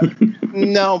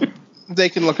 No, they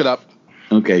can look it up.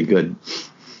 Okay, good.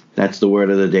 That's the word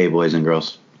of the day, boys and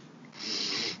girls.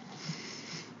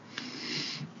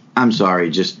 I'm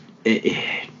sorry,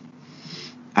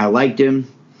 I liked him.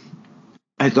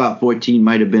 I thought 14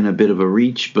 might have been a bit of a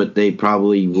reach, but they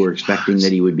probably were expecting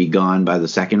that he would be gone by the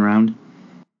second round.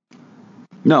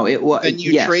 No, it was. And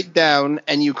you trade down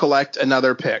and you collect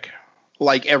another pick,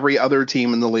 like every other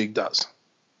team in the league does.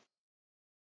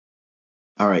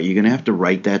 All right, you're going to have to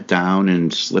write that down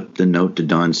and slip the note to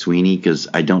Don Sweeney because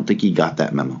I don't think he got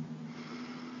that memo.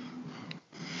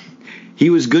 He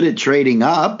was good at trading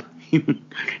up.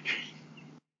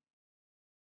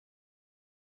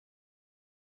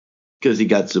 Because he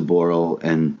got Zaboral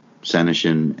and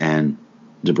Senyshyn and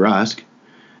DeBrusk.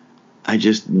 I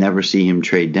just never see him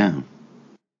trade down.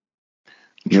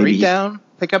 Trade down,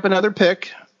 pick up another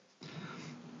pick,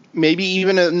 maybe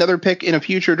even another pick in a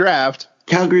future draft.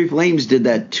 Calgary Flames did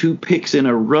that 2 picks in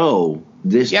a row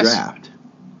this draft.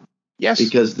 Yes.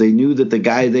 Because they knew that the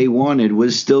guy they wanted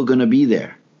was still going to be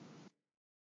there.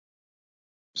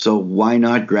 So why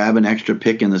not grab an extra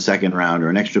pick in the second round or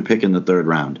an extra pick in the third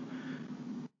round?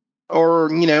 Or,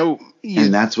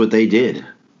 and that's what they did.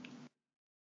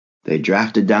 They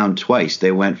drafted down twice.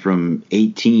 They went from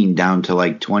 18 down to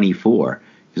like 24.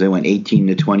 Because they went 18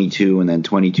 to 22 and then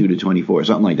 22 to 24,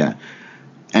 something like that.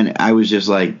 And I was just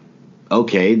like,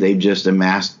 okay, they've just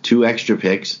amassed 2 extra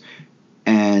picks.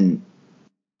 And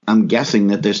I'm guessing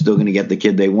that they're still going to get the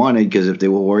kid they wanted, because if they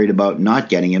were worried about not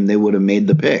getting him, they would have made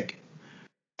the pick.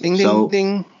 Ding, ding,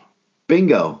 ding.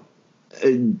 Bingo.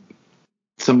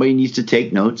 Somebody needs to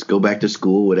take notes, go back to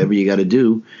school, whatever you got to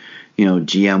do.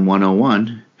 GM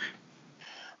 101.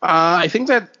 I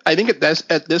think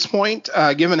at this point,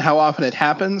 given how often it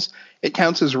happens, it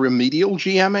counts as remedial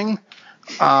GMing.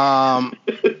 I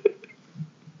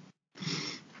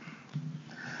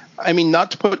mean, not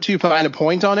to put too fine a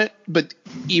point on it, but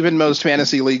even most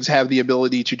fantasy leagues have the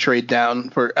ability to trade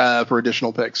down for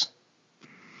additional picks.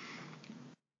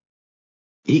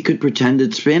 He could pretend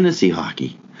it's fantasy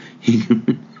hockey.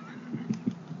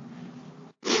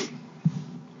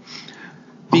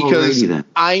 Because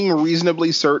I'm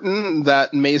reasonably certain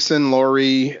that Mason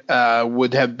Lowery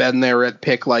would have been there at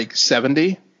pick like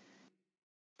 70.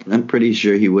 I'm pretty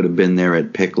sure he would have been there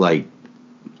at pick like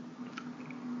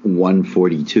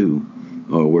 142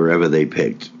 or wherever they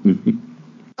picked.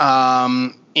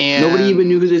 And nobody even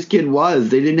knew who this kid was.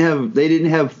 They didn't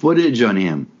have footage on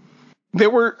him. There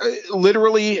were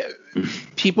literally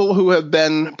people who have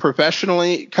been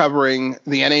professionally covering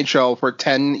the NHL for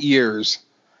 10 years.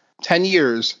 10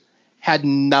 years, had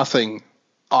nothing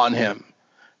on him.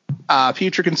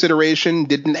 Future consideration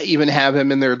didn't even have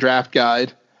him in their draft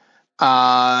guide.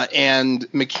 And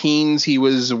McKean's, he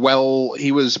was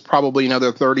probably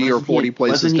another 30 or 40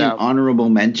 places wasn't he down. An honorable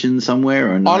mention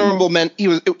somewhere or not?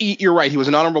 You're right. He was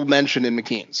an honorable mention in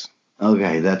McKean's.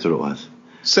 Okay, that's what it was.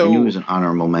 So I knew he was an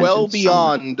honorable mention. Well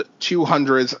beyond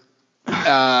 200th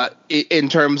in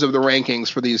terms of the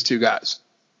rankings for these two guys,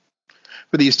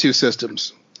 for these two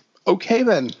systems. Okay,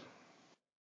 then.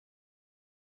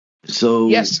 So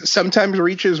yes, sometimes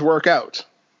reaches work out.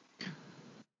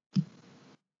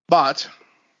 But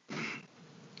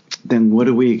then what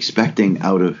are we expecting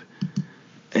out of?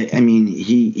 I mean,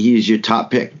 he is your top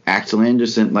pick, Axel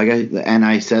Anderson.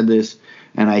 I said this,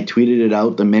 and I tweeted it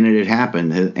out the minute it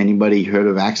happened. Has anybody heard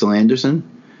of Axel Anderson?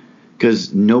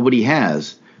 Because nobody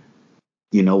has.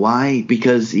 You know why?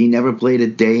 Because he never played a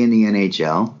day in the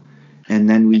NHL, and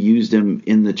then we used him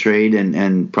in the trade,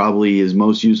 and probably his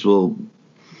most useful.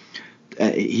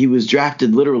 He was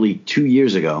drafted literally 2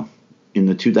 years ago in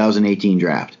the 2018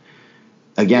 draft.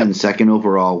 Again, yep. Second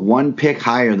overall, 1 pick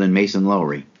higher than Mason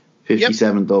Lowery,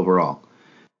 57th overall.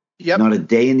 Yep. Not a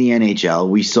day in the NHL.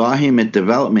 We saw him at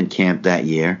development camp that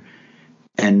year,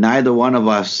 and neither one of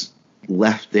us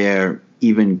left there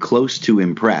even close to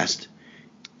impressed.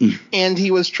 And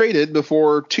he was traded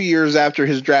before 2 years after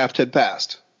his draft had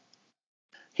passed.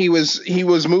 He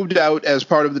was moved out as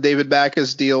part of the David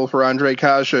Backes deal for Ondrej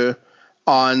Kase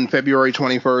on February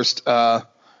 21st,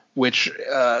 which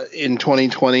in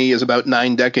 2020 is about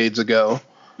 9 decades ago.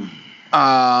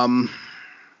 Am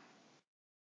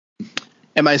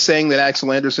I saying that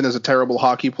Axel Anderson is a terrible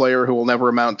hockey player who will never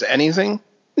amount to anything?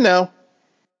 No.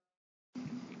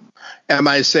 Am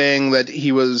I saying that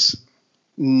he was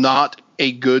not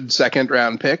a good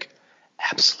second-round pick?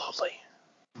 Absolutely.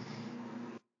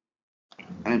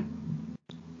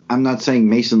 I'm not saying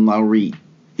Mason Lowery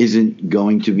isn't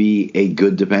going to be a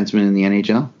good defenseman in the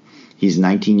NHL. He's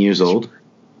 19 years old.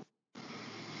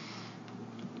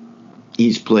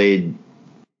 He's played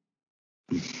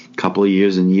a couple of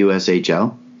years in the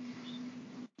USHL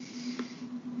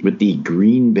with the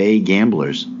Green Bay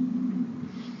Gamblers.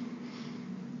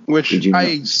 Which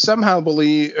I somehow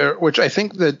believe, which I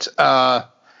think that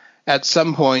at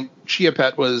some point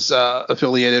Chiapet was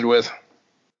affiliated with.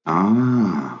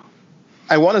 Ah.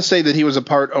 I want to say that he was a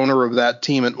part owner of that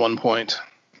team at one point.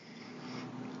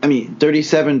 I mean,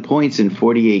 37 points in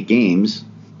 48 games.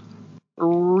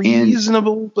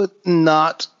 Reasonable, but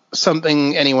not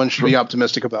something anyone should be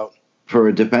optimistic about. For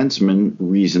a defenseman,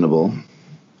 reasonable.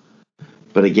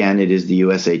 But again, it is the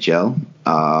USHL.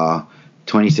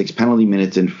 26 penalty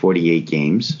minutes in 48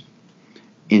 games.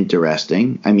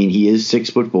 interesting. I mean, he is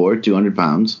 6'4", 200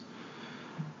 pounds.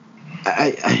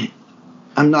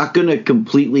 I'm not going to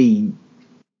completely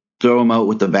throw him out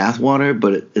with the bathwater,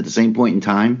 but at the same point in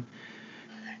time,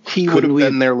 he would have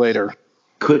been there later.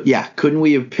 Couldn't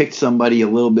we have picked somebody a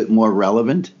little bit more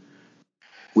relevant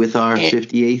with our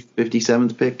 58th,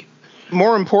 57th pick?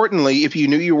 More importantly, if you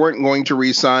knew you weren't going to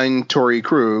re-sign Torrey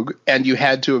Krug, and you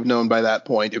had to have known by that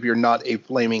point, if you're not a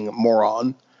flaming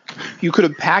moron, you could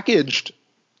have packaged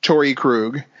Torrey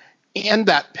Krug and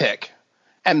that pick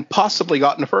and possibly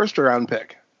gotten a first-round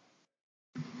pick.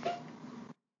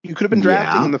 You could have been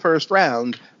drafting in the first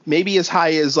round, maybe as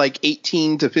high as like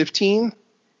 18 to 15,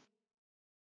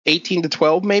 18 to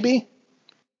 12 maybe,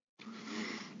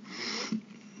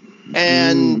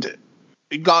 and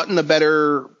gotten a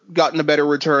better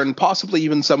return, possibly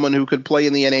even someone who could play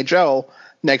in the NHL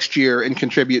next year and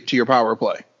contribute to your power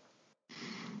play.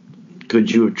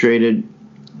 Could you have traded,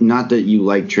 not that you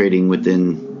like trading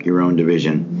within your own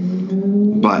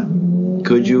division, but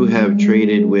could you have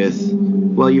traded with,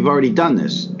 well, you've already done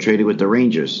this, traded with the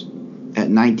Rangers at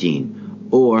 19,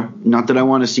 or, not that I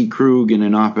want to see Krug in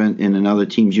another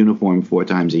team's uniform 4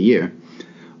 times a year,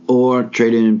 or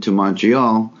traded him to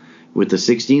Montreal with the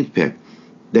 16th pick.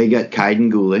 They got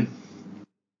Kaiden Goulet.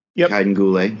 Yep. Kaiden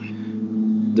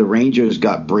Goulet. The Rangers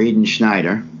got Braden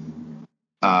Schneider.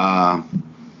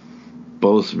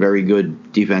 Both very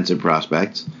good defensive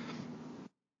prospects.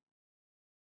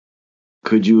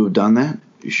 Could you have done that?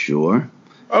 Sure.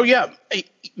 Oh, yeah.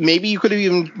 Maybe you could have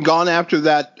even gone after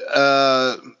that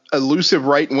elusive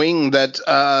right wing that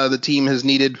the team has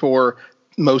needed for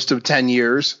most of 10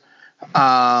 years.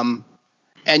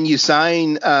 And you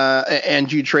sign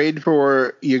and you trade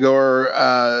for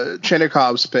Yegor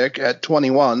Chenikov's pick at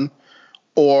 21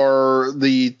 or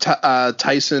the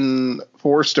Tyson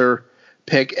Forster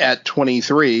pick at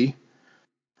 23.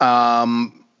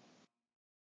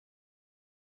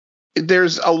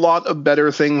 There's a lot of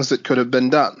better things that could have been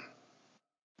done.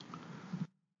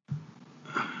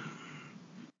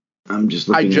 I'm just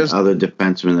looking at other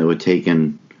defensemen that were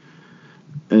taken.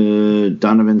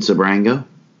 Donovan Sabrango.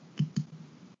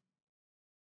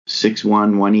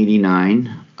 6'1", 189,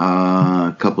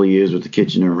 a couple of years with the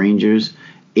Kitchener Rangers,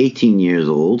 18 years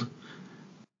old,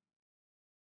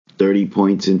 30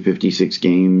 points in 56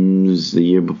 games. The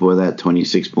year before that,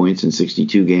 26 points in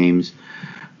 62 games.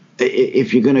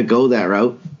 If you're going to go that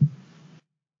route,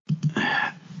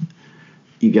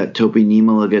 you got Topi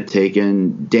Niemelä got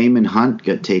taken, Damon Hunt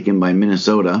got taken by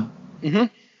Minnesota. Mm-hmm.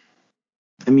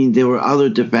 I mean, there were other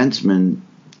defensemen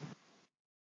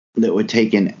that were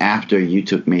taken after you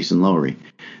took Mason Lowery.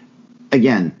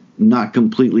 Again, not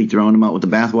completely throwing him out with the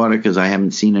bathwater because I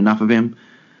haven't seen enough of him.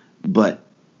 But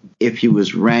if he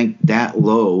was ranked that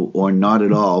low or not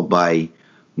at all by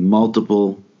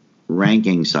multiple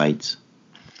ranking sites,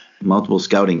 multiple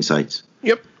scouting sites.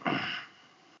 Yep.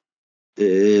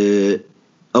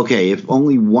 Okay, if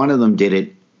only one of them did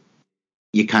it,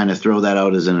 you kind of throw that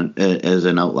out as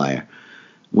an outlier.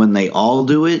 When they all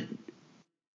do it,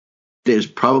 there's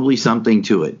probably something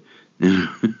to it.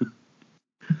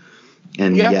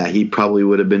 And yeah, he probably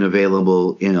would have been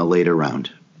available in a later round.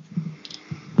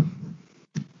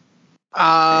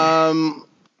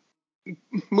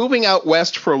 Moving out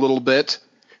west for a little bit.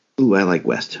 Ooh, I like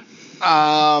West.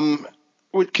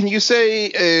 Can you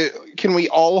say, can we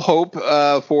all hope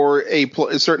for a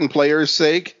certain player's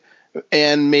sake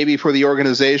and maybe for the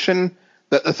organization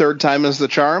that the third time is the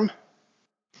charm?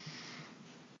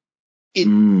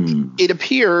 It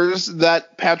appears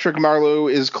that Patrick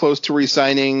Marleau is close to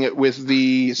re-signing with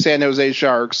the San Jose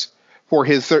Sharks for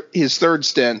his third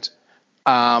stint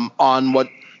on what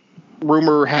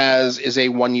rumor has is a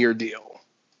 1-year deal.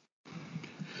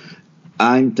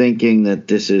 I'm thinking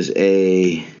this is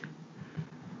a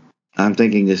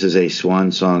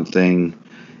swan song thing.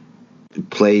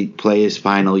 Play his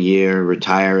final year,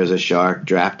 retire as a Shark,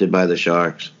 drafted by the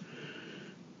Sharks.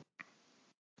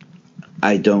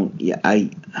 He's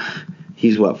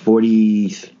what,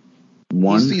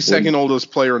 41? He's the second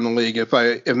oldest player in the league, if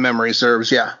memory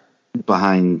serves, yeah.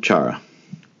 Behind Chara.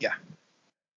 Yeah.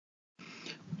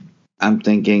 I'm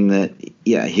thinking that,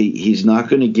 he's not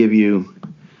going to give you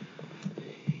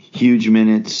huge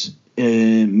minutes,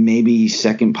 maybe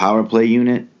second power play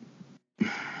unit.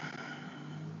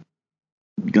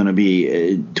 Going to be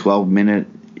a 12-minute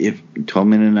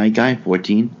a night guy,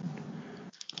 14.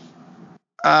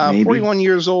 41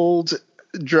 years old.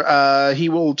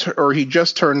 He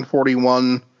just turned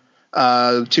 41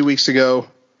 2 weeks ago.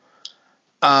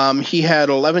 He had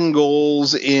 11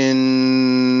 goals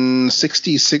in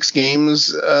 66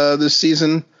 games this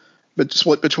season, but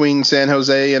split between San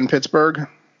Jose and Pittsburgh.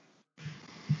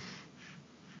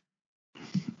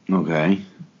 Okay.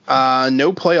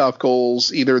 No playoff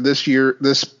goals either this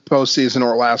postseason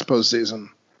or last postseason.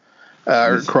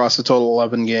 Across the total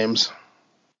 11 games.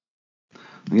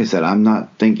 Like I said, I'm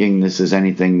not thinking this is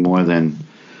anything more than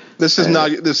this is not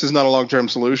a long-term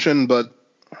solution, but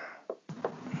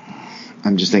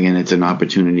I'm just thinking it's an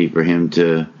opportunity for him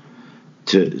to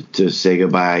say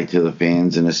goodbye to the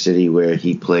fans in a city where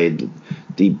he played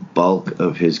the bulk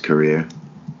of his career.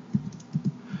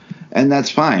 And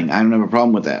that's fine. I don't have a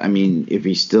problem with that. I mean, if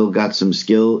he's still got some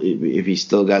skill, if he's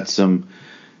still got some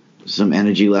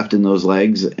energy left in those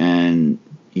legs, and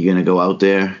you're going to go out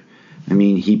there. I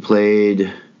mean, he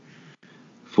played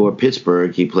for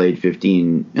Pittsburgh. He played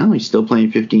 15. No, he's still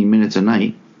playing 15 minutes a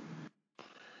night.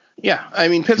 Yeah, I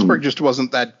mean, Pittsburgh just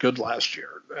wasn't that good last year.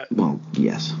 Well,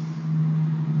 yes.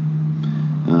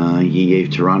 He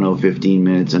gave Toronto 15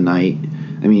 minutes a night.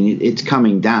 I mean, it's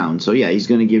coming down. So, yeah, he's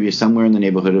going to give you somewhere in the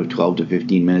neighborhood of 12 to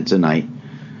 15 minutes a night.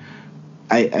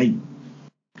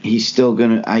 He's still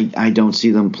going to – I don't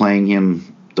see them playing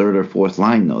him third or fourth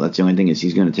line, though. That's the only thing is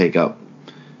he's going to take up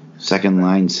second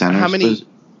line center. How many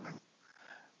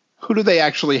 – who do they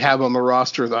actually have on the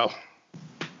roster, though?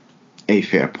 A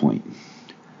fair point.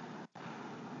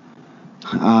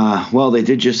 Well, they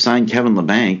did just sign Kevin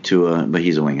Labanc but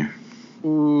he's a winger.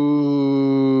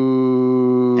 Ooh.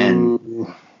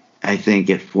 And I think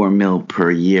at $4 million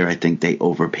per year, I think they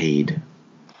overpaid.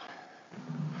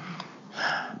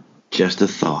 Just a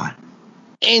thought.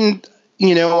 And,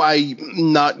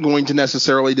 I'm not going to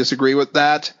necessarily disagree with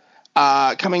that.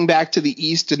 Coming back to the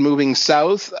East and moving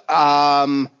south,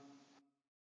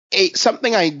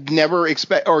 something I never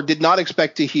expect or did not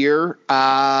expect to hear,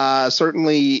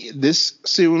 certainly this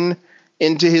soon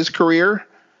into his career.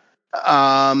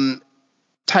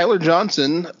 Tyler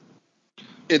Johnson,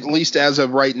 at least as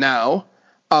of right now,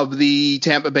 of the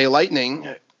Tampa Bay Lightning,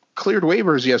 cleared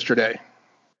waivers yesterday.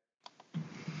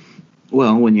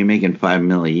 Well, when you're making $5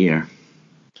 million a year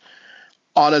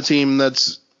on a team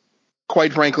that's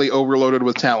quite frankly overloaded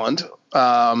with talent,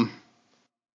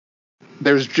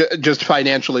 there's just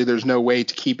financially, there's no way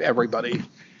to keep everybody.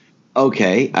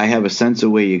 Okay, I have a sense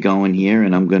of where you're going here,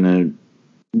 and I'm going to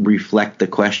reflect the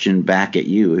question back at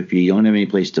you. If you don't have any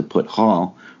place to put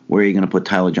Hall, where are you going to put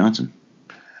Tyler Johnson?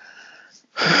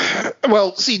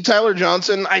 Well, see, Tyler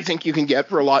Johnson, I think you can get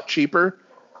for a lot cheaper.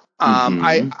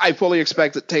 I fully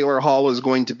expect that Taylor Hall is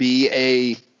going to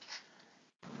be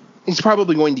he's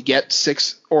probably going to get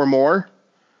 6 or more.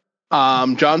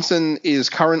 Johnson is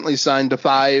currently signed to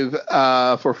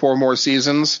 5 for 4 more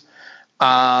seasons.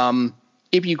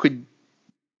 If you could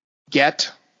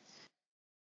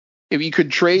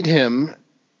trade him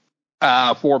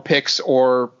for picks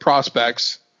or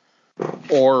prospects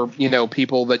or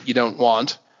people that you don't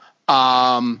want,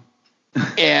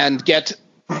 and get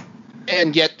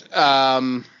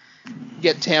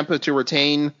Tampa to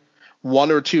retain $1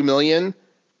 or $2 million,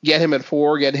 get him at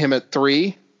 4, get him at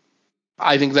 3.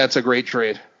 I think that's a great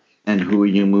trade. And who are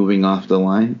you moving off the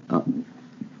line?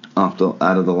 Out of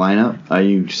the lineup? Are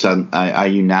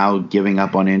you now giving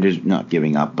up on Anders? Not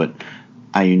giving up, but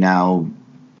are you now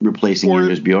replacing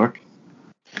Anders Bjork?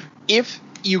 If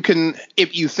you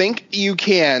think you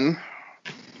can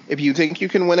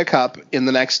win a cup in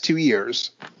the next 2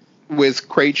 years with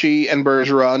Krejci and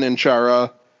Bergeron and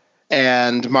Chara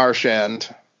and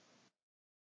Marchand,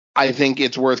 I think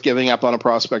it's worth giving up on a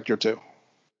prospect or two.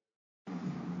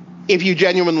 If you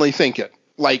genuinely think it,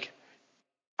 like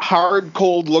hard,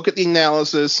 cold look at the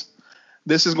analysis,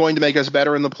 this is going to make us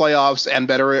better in the playoffs and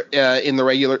better in the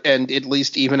regular, and at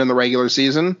least even in the regular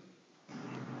season.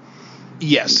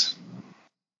 Yes.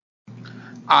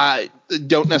 I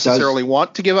don't necessarily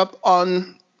want to give up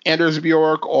on Anders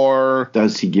Bjork, or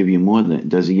does he give you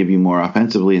more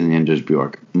offensively than Anders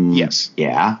Bjork? Yes.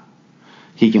 Yeah.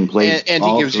 He can play and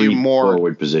all he gives 3 you more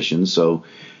forward positions, so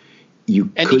he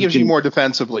gives you more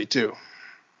defensively too.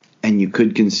 And you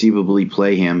could conceivably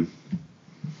play him.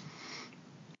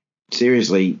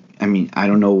 Seriously, I mean, I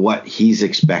don't know what he's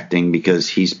expecting because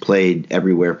he's played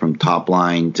everywhere from top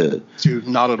line to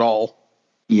not at all.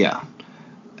 Yeah.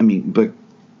 I mean, but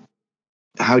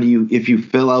if you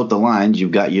fill out the lines,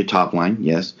 you've got your top line,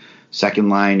 yes. Second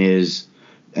line is,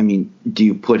 I mean, do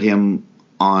you put him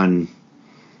on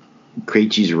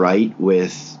Krejci's right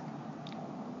with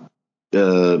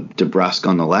DeBrusk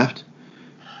on the left?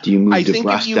 Do you move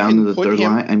DeBrusk down to the third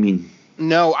line? I mean,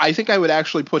 no, I think I would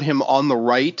actually put him on the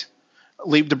right,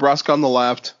 leave DeBrusk on the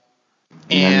left,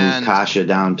 and then move Kasha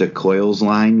down to Coyle's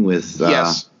line with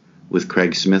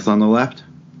Craig Smith on the left.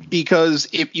 Because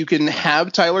if you can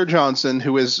have Tyler Johnson,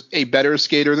 who is a better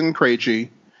skater than Krejci,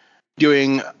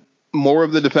 doing more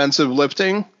of the defensive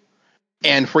lifting,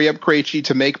 and free up Krejci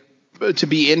to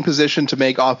be in position to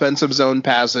make offensive zone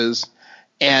passes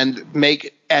and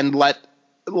lighten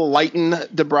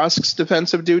DeBrusk's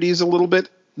defensive duties a little bit.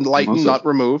 Lighten, not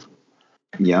remove.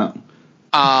 Yeah.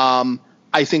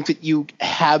 I think that you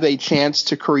have a chance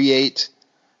to create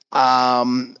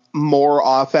more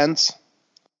offense.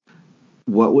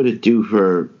 What would it do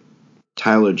for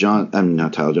Tyler Johnson?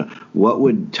 Not Tyler Johnson. What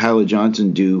would Tyler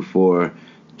Johnson do for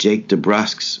Jake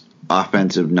DeBrusk's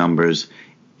offensive numbers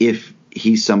if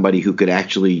he's somebody who could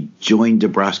actually join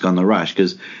DeBrusk on the rush?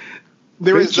 Because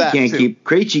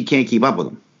Krejci can't keep up with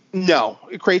him. No,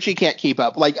 Krejci can't keep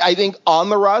up. Like, I think on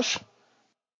the rush,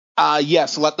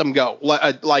 yes, let them go.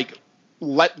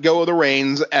 Let go of the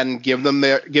reins and give them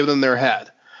their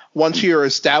head. Once you're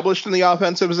established in the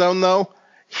offensive zone, though,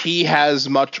 he has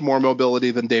much more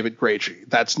mobility than David Krejci.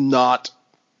 That's not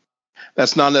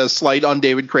a slight on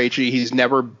David Krejci. He's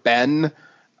never been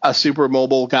a super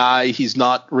mobile guy. He's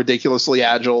not ridiculously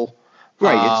agile.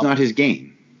 Right, it's not his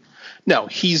game. No,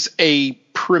 he's a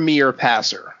premier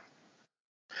passer.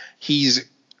 He's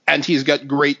got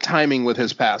great timing with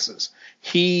his passes.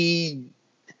 He's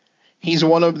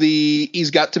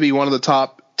got to be one of the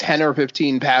top 10 or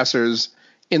 15 passers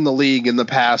in the league in the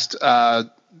past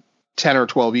 10 or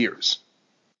 12 years.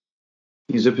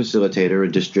 He's a facilitator,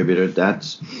 a distributor.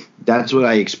 That's what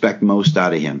I expect most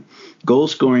out of him. Goal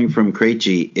scoring from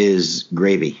Krejci is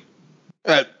gravy.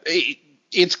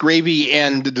 It's gravy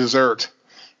and dessert.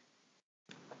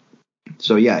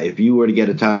 So, yeah, if you were to get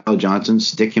a Tyler Johnson,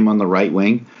 stick him on the right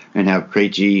wing and have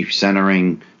Krejci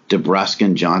centering DeBrusk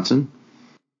and Johnson.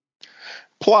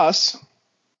 Plus,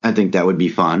 I think that would be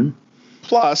fun.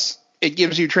 Plus, it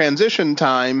gives you transition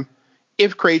time.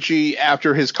 If Krejci,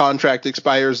 after his contract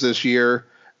expires this year,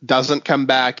 doesn't come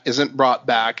back, isn't brought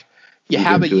back, you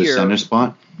have a year. Center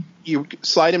spot. You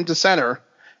slide him to center,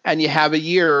 and you have a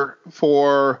year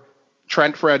for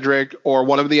Trent Frederick or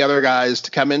one of the other guys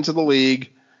to come into the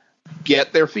league,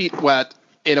 get their feet wet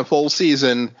in a full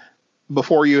season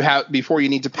before you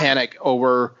need to panic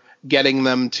over getting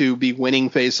them to be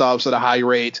winning faceoffs at a high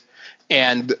rate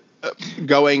and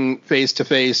going face to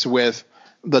face with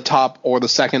the top or the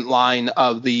second line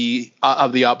of the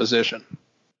opposition.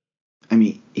 I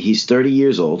mean, he's 30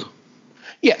 years old.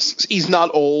 Yes, he's not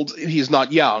old. He's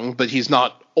not young, but he's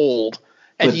not old,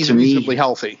 and he's reasonably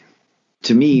healthy.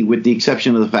 To me, with the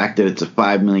exception of the fact that it's a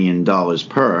 $5 million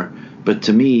per, but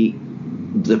to me,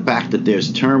 the fact that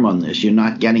there's term on this, you're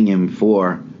not getting him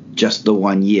for just the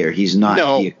 1 year. He's not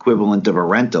the equivalent of a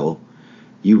rental.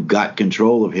 You've got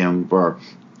control of him for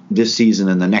this season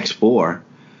and the next 4.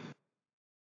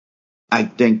 I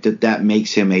think that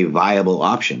makes him a viable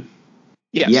option.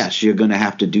 Yes, you're going to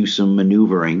have to do some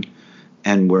maneuvering,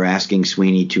 and we're asking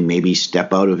Sweeney to maybe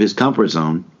step out of his comfort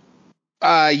zone.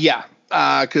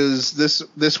 Because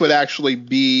this would actually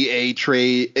be a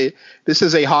trade. This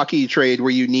is a hockey trade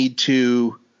where you need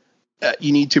to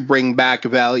bring back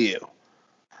value.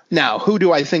 Now, who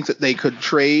do I think that they could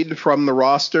trade from the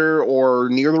roster or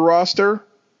near the roster?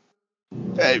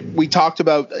 We talked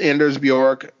about Anders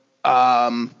Bjork.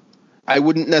 I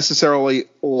wouldn't necessarily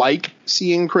like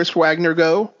seeing Chris Wagner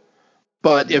go,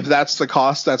 but if that's the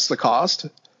cost, that's the cost.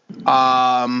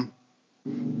 Off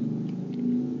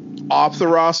the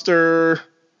roster,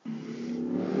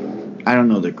 I don't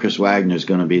know that Chris Wagner is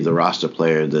going to be the roster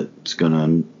player that's going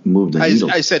to move the needle.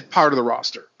 I said part of the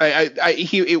roster.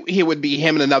 He would be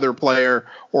him and another player,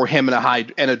 or him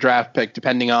and a draft pick,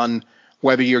 depending on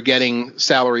whether you're getting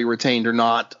salary retained or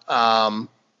not.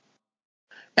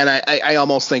 And I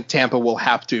almost think Tampa will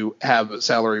have to have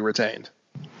salary retained.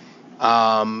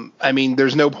 I mean,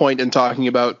 there's no point in talking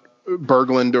about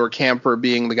Berglund or Camper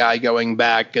being the guy going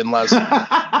back unless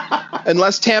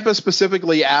Tampa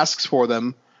specifically asks for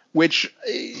them, which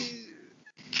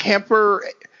Camper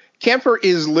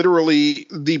is literally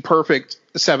the perfect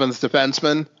seventh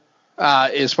defenseman,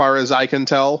 as far as I can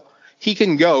tell. He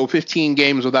can go 15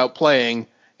 games without playing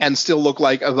and still look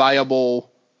like a viable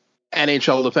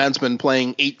NHL defenseman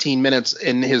playing 18 minutes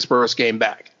in his first game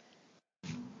back.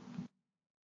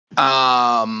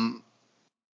 I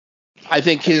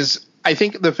think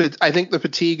the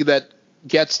fatigue that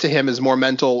gets to him is more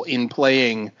mental in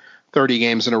playing 30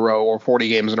 games in a row or 40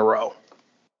 games in a row.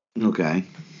 Okay.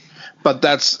 But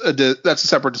that's a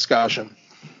separate discussion.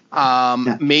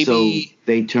 Maybe so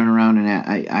they turn around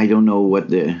and I don't know what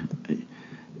they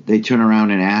turn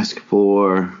around and ask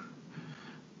for.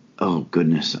 Oh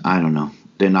goodness, I don't know.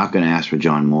 They're not going to ask for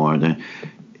John Moore.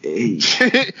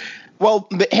 Well,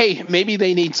 hey, maybe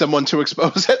they need someone to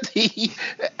expose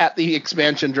at the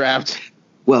expansion draft.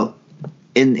 Well,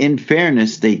 in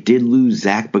fairness, they did lose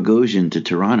Zach Bogosian to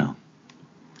Toronto.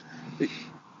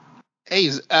 Hey,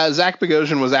 Zach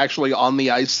Bogosian was actually on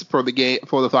the ice for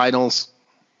the finals.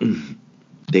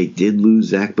 They did lose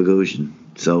Zach Bogosian,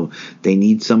 so they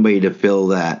need somebody to fill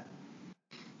that.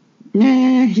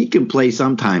 Nah, he can play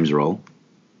sometimes role.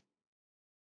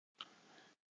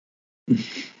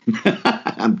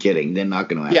 I'm kidding. They're not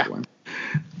going to have one.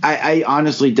 I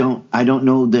honestly don't. I don't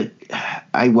know that.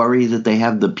 I worry that they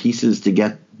have the pieces to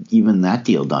get even that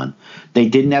deal done. They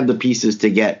didn't have the pieces to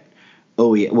get.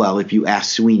 Well, if you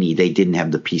ask Sweeney, they didn't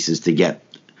have the pieces to get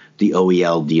the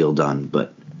O.E.L deal done,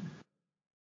 but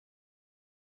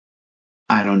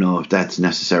I don't know if that's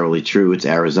necessarily true. It's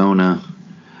Arizona.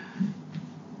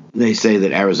 They say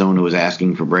that Arizona was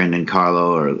asking for Brandon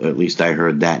Carlo, or at least I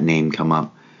heard that name come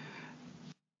up.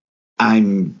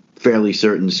 I'm fairly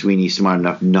certain Sweeney's smart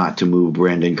enough not to move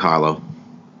Brandon Carlo.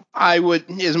 I would,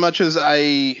 as much as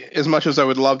I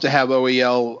would love to have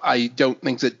O.E.L, I don't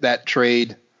think that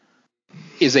trade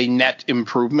is a net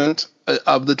improvement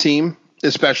of the team,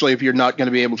 especially if you're not going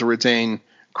to be able to retain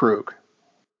Krug,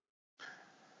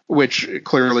 which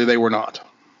clearly they were not.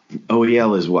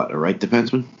 O.E.L is what, a right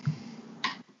defenseman?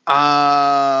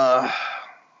 I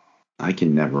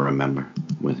can never remember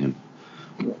with him.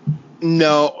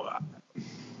 No.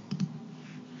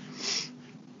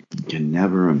 Can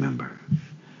never remember.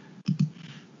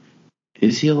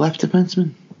 Is he a left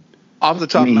defenseman? Off the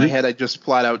top of my head, I just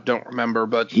flat out don't remember.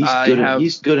 But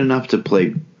he's good enough to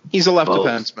play. He's a left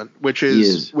defenseman, which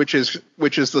is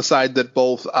the side that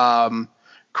both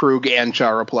Krug and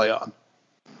Chara play on.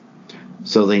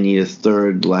 So they need a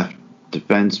third left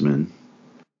defenseman.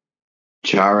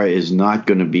 Chara is not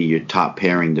going to be your top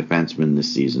pairing defenseman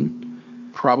this season.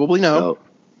 Probably no. So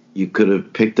you could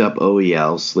have picked up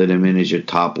O.E.L, slid him in as your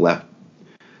top left.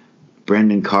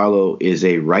 Brandon Carlo is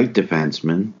a right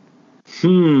defenseman.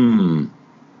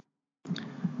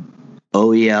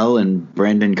 O.E.L and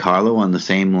Brandon Carlo on the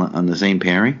same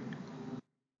pairing.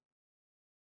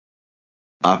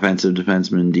 Offensive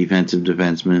defenseman, defensive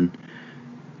defenseman.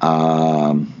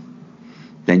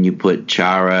 Then you put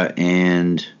Chara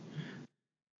and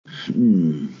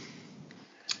who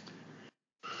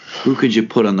could you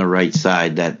put on the right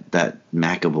side? That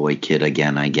McAvoy kid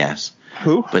again, I guess.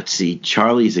 Who? But see,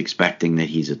 Charlie's expecting that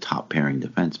he's a top pairing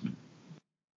defenseman.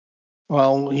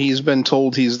 Well, he's been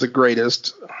told he's the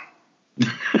greatest.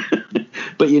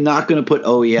 But you're not going to put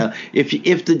O.E.L.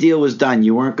 If the deal was done,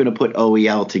 you weren't going to put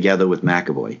O.E.L together with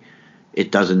McAvoy.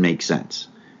 It doesn't make sense.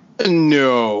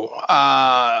 No,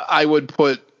 I would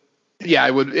put. Yeah,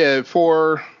 I would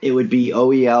for. It would be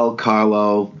O.E.L,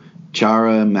 Carlo,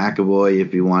 Chara, McAvoy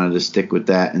if you wanted to stick with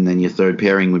that, and then your third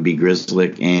pairing would be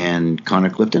Grzelcyk and Connor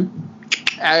Clifton.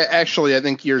 Actually, I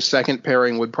think your second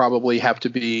pairing would probably have to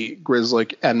be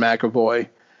Grzelcyk and McAvoy,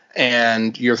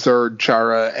 and your third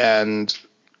Chara and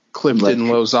Clifton,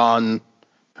 Lozon,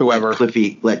 whoever.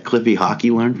 Let Cliffy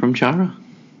Hockey learn from Chara.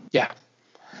 Yeah,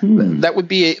 that would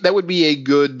be a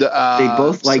good. They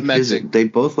both like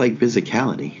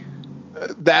physicality.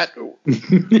 That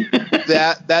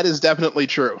is definitely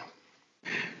true.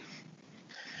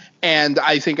 And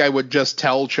I think I would just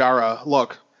tell Chara,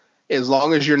 look, as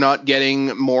long as you're not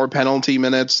getting more penalty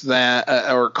minutes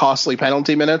or costly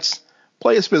penalty minutes,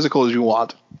 play as physical as you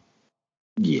want.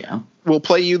 Yeah. We'll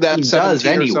play you that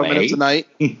 17 or so minutes a night.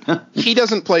 He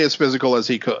doesn't play as physical as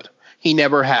he could. He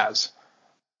never has.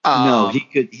 No,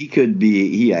 he could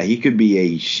be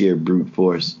a sheer brute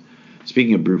force.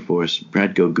 Speaking of brute force,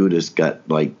 Radko Gudas got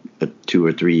like a 2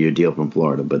 or 3 year deal from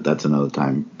Florida, but that's another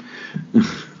time.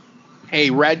 Hey,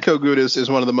 Radko Gudas is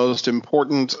one of the most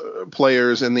important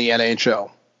players in the NHL.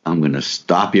 I'm going to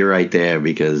stop you right there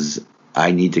because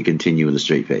I need to continue with a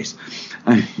straight face.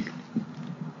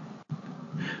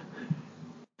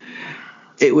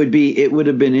 It would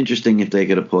have been interesting if they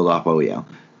could have pulled off O.E.L.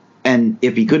 And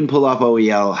if he couldn't pull off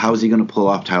O.E.L, how is he going to pull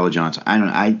off Tyler Johnson?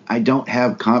 I don't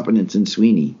have confidence in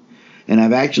Sweeney. And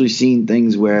I've actually seen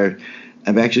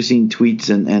tweets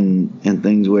and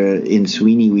things where in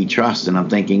Sweeney we trust, and I'm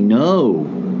thinking, no.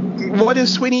 What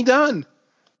has Sweeney done?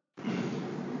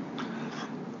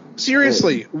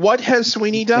 Seriously, what has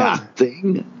Sweeney done?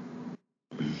 Nothing.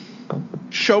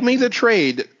 Show me the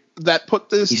trade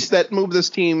that moved this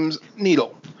team's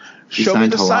needle. Show me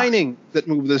the signing that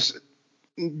moved this.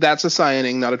 That's a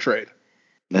signing, not a trade.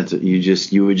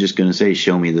 You were just going to say,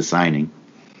 show me the signing.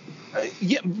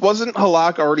 Yeah, wasn't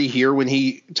Halak already here when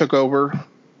he took over,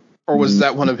 or was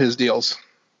that one of his deals?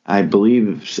 I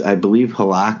believe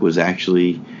Halak was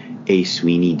actually a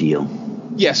Sweeney deal.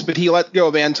 Yes, but he let go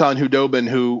of Anton Hudobin,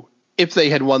 who, if they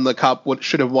had won the cup,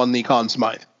 should have won the Conn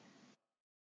Smythe.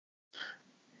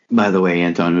 By the way,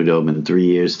 Anton Hudobin, 3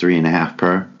 years, 3.5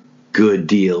 per. Good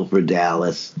deal for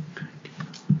Dallas.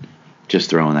 Just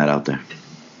throwing that out there.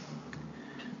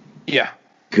 Yeah.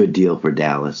 Good deal for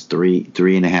Dallas.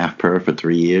 3.5 per for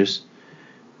 3 years.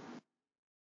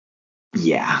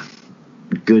 Yeah.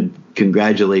 Good.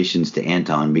 Congratulations to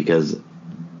Anton, because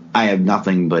I have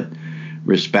nothing but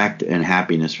respect and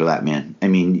happiness for that man. I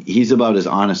mean, he's about as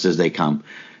honest as they come.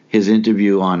 His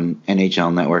interview on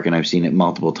NHL Network, and I've seen it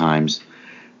multiple times,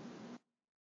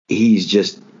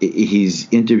 he's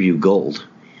interview gold.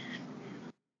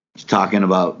 He's talking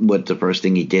about what the first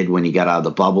thing he did when he got out of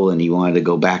the bubble, and he wanted to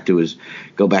go back to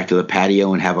the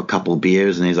patio and have a couple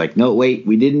beers, and he's like, no, wait,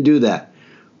 we didn't do that.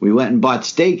 We went and bought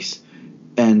steaks,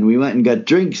 and we went and got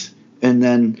drinks, and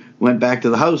then went back to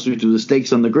the house. We threw the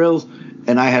steaks on the grills,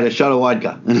 and I had a shot of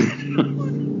vodka.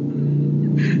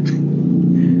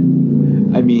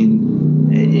 I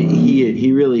mean,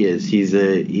 he really is. He's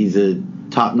a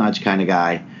top-notch kind of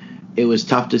guy. It was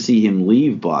tough to see him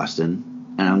leave Boston,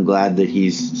 and I'm glad that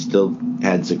he's still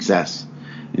had success.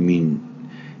 I mean,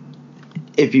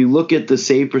 if you look at the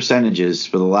save percentages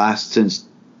for the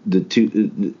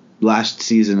last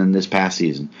season and this past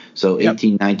season, so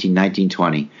 18, 19, 19,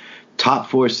 20, top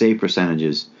 4 save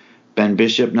percentages. Ben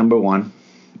Bishop, number 1,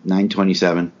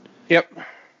 927. Yep.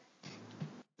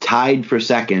 Tied for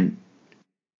second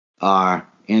are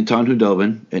Anton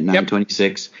Khudobin at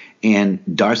 926 and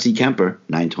Darcy Kemper,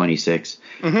 926.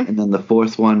 Mm-hmm. And then the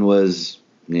fourth one was,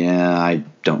 I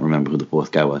don't remember who the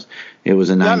fourth guy was. It was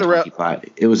a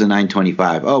 925. It was a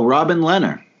 925. Oh, Robin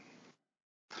Lehner.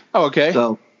 Oh, okay.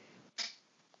 So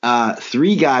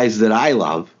 3 guys that I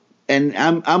love. And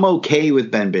I'm okay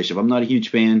with Ben Bishop. I'm not a huge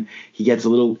fan. He gets a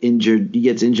little injured. He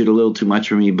gets injured a little too much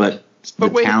for me, but the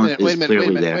talent is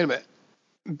clearly there. Wait a minute.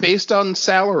 Based on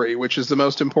salary, which is the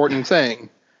most important thing,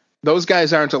 those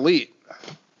guys aren't elite.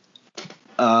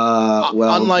 Well,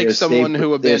 unlike someone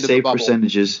who abandoned the bubble.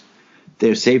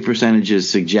 Their save percentages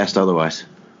suggest otherwise.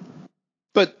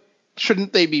 But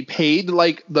shouldn't they be paid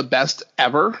like the best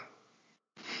ever?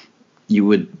 You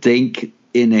would think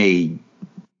in a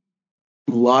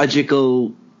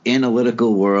logical,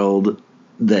 analytical world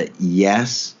that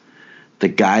yes, the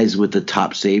guys with the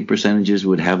top save percentages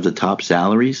would have the top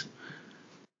salaries.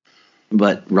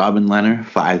 But Robin Lehner,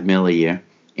 $5 million a year.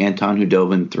 Anton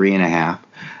Khudobin, $3.5.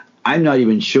 I'm not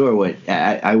even sure what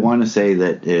I want to say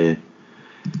that.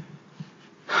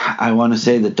 I want to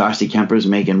say that Darcy Kemper's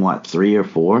making what, 3 or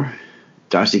 4?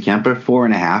 Darcy Kemper,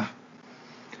 4.5.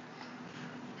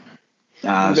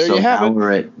 There so you have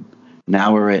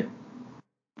now we're at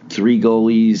 3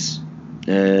 goalies,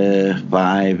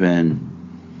 5 and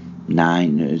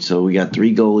 9. So we got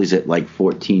 3 goalies at like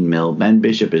 $14 million. Ben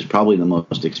Bishop is probably the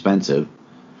most expensive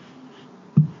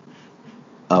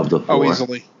of the 4. Oh,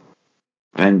 easily.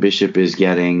 Ben Bishop is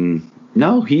getting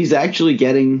he's actually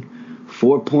getting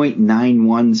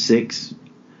 $4.916,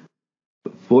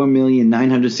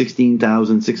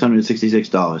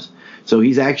 $4,916,666. So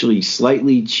he's actually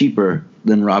slightly cheaper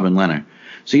than Robin Lehner.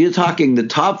 So you're talking the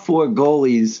top 4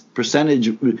 goalies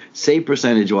save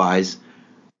percentage wise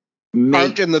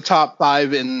aren't in the top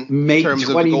 5 in terms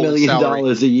of $20 million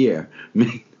a year.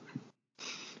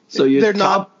 So you're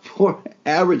top 4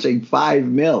 averaging $5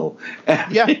 million.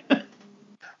 Yeah.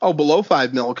 Oh, below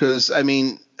 $5 million, because I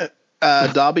mean,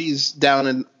 Dobby's down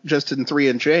in 3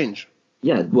 and change.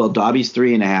 Yeah, well, Dobby's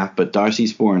 3.5, but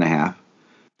Darcy's 4.5,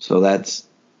 so that's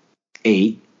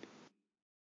 8.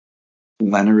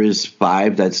 Lehner is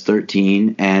 5, that's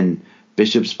 13, and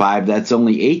Bishop's 5, that's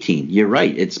only 18. You're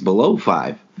right, it's below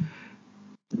 5.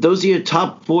 Those are your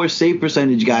top 4 save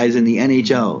percentage guys in the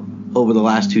NHL over the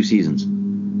last 2 seasons.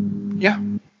 Yeah.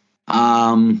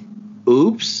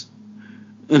 Oops.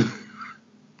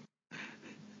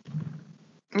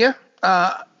 Yeah.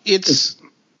 It's.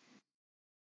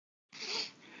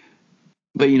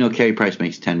 But Carey Price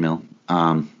makes $10 million.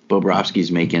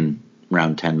 Bobrovsky's making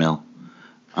around $10 million.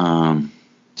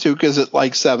 Tuukka's at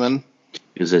like 7.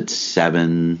 Is it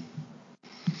 7?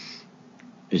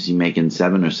 Is he making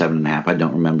 7 or 7.5? I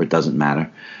don't remember. It doesn't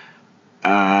matter.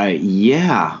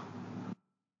 Yeah.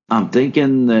 I'm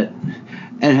thinking that.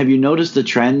 And have you noticed the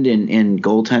trend in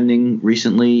goaltending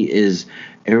recently is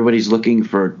everybody's looking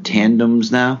for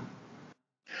tandems now?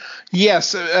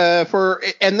 Yes.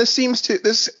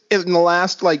 This in the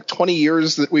last like 20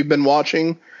 years that we've been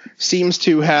watching seems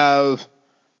to have.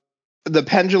 The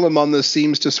pendulum on this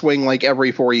seems to swing like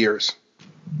every 4 years.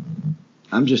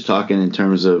 I'm just talking in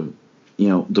terms of,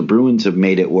 the Bruins have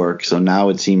made it work. So now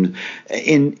it seems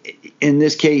in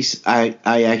this case, I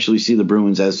actually see the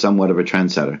Bruins as somewhat of a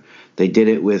trendsetter. They did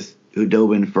it with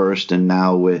Khudobin first, and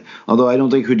now although I don't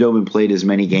think Khudobin played as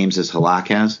many games as Halak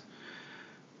has,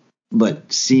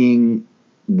 but seeing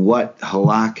what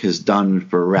Halak has done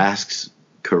for Rask's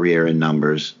career in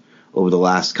numbers over the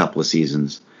last couple of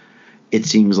seasons. It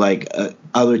seems like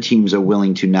other teams are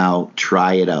willing to now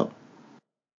try it out.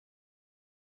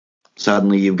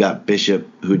 Suddenly you've got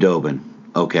Bishop Hudobin.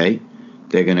 Okay,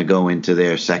 they're going to go into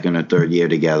their second or third year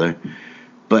together.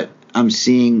 But I'm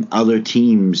seeing other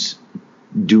teams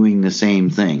doing the same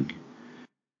thing.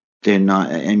 They're not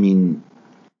going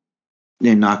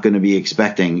to be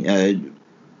expecting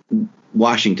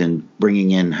Washington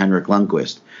bringing in Henrik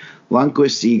Lundqvist.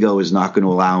 Lundqvist's ego is not going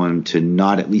to allow him to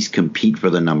not at least compete for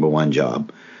the number one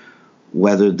job.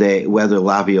 Whether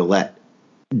Laviolette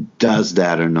does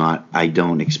that or not, I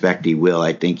don't expect he will.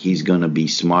 I think he's going to be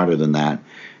smarter than that,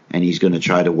 and he's going to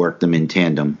try to work them in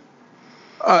tandem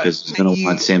because he's going to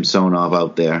want Samsonov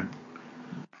out there.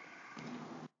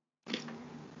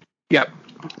 Yep.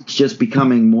 It's just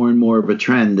becoming more and more of a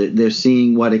trend. They're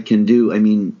seeing what it can do. I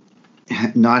mean,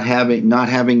 not having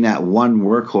that one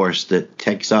workhorse that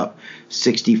takes up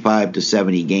 65 to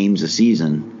 70 games a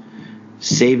season,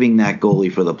 saving that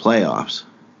goalie for the playoffs.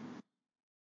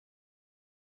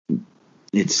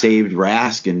 It saved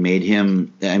Rask and made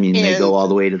him. I mean, they go all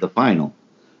the way to the final.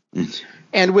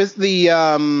 And with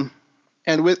the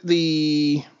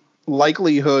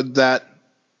likelihood that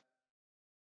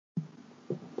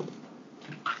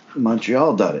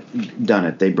Montreal done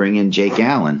it. They bring in Jake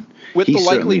Allen. With the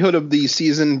likelihood of the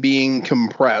season being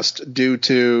compressed due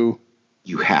to...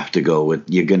 You're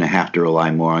going to have to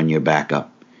rely more on your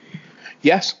backup.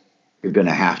 Yes. You're going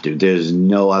to have to. There's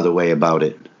no other way about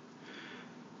it.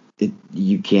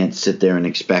 You can't sit there and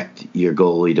expect your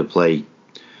goalie to play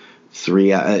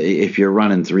if you're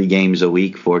running 3 games a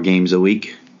week, 4 games a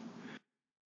week,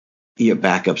 your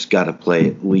backup's got to play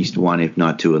at least 1, if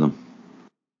not 2 of them,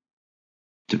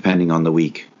 depending on the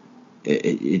week.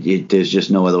 There's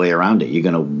just no other way around it. You're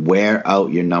going to wear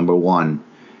out your number one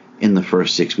in the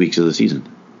first 6 weeks of the season.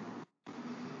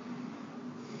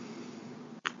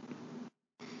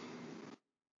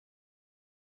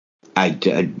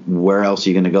 Where else are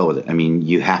you going to go with it? I mean,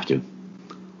 you have to.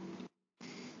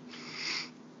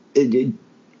 And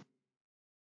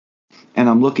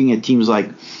I'm looking at teams like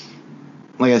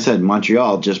I said,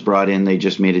 Montreal they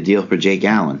just made a deal for Jake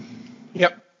Allen.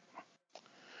 Yep.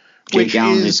 Which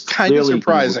is kind of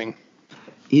surprising.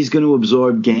 He's going to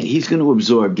absorb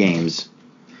games.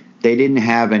 They didn't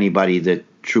have anybody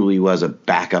that truly was a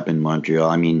backup in Montreal.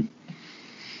 I mean,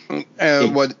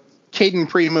 Caden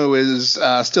Primo is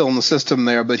still in the system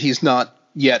there, but he's not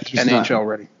yet NHL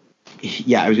ready.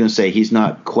 Yeah, I was going to say he's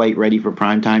not quite ready for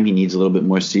prime time. He needs a little bit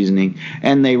more seasoning,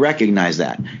 and they recognize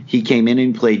that. He came in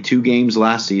and played 2 games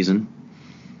last season,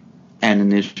 and in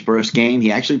his first game,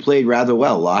 he actually played rather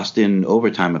well, lost in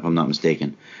overtime, if I'm not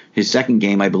mistaken. His second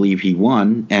game, I believe he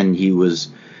won, and he was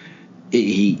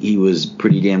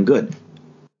pretty damn good.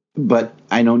 But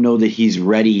I don't know that he's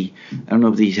ready. I don't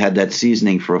know if he's had that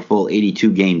seasoning for a full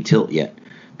 82-game tilt yet,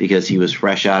 because he was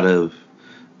fresh out of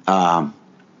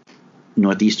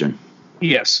Northeastern.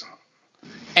 Yes.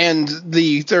 And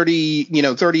the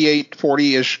 38,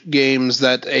 40-ish games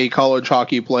that a college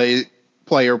hockey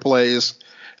player plays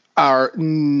are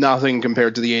nothing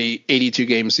compared to the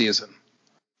 82-game season.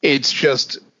 It's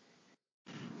just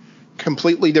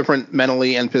completely different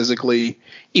mentally and physically,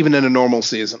 even in a normal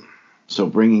season. So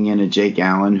bringing in a Jake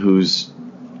Allen, who's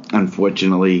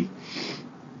unfortunately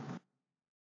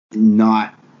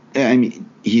not, I mean,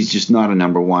 he's just not a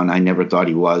number one. I never thought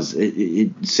he was.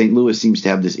 St. Louis seems to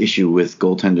have this issue with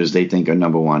goaltenders they think are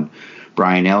number one.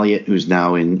 Brian Elliott, who's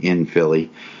now in Philly.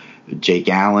 Jake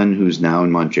Allen, who's now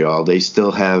in Montreal. They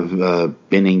still have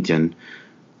Binnington.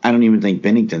 I don't even think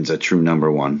Binnington's a true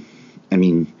number one. I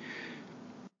mean,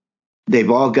 they've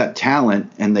all got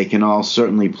talent, and they can all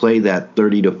certainly play that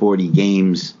 30 to 40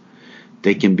 games.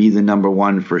 They can be the number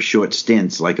one for short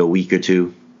stints, like a week or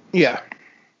two. Yeah.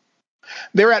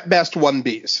 They're at best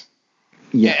 1Bs.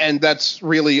 Yeah. And that's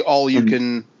really all you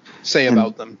can say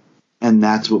about them. And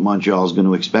that's what Montreal is going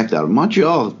to expect out of them.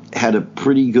 Montreal had a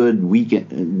pretty good week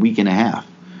and a half.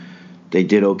 They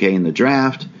did okay in the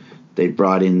draft. They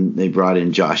brought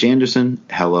in Josh Anderson.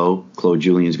 Hello, Claude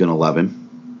Julien's going to love him.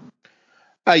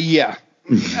 Yeah.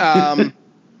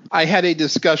 I had a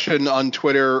discussion on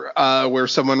Twitter where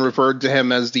someone referred to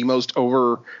him as the most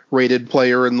overrated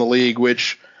player in the league,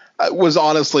 which was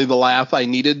honestly the laugh I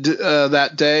needed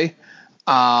that day.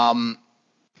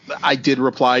 I did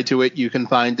reply to it. You can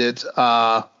find it.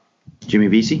 Jimmy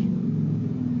Vesey?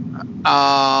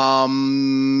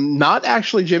 Not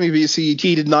actually Jimmy Vesey.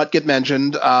 He did not get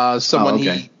mentioned. Someone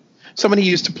he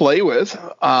used to play with.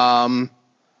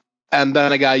 And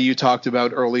then a guy you talked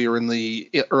about earlier in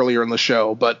the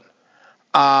show. But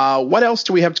what else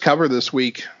do we have to cover this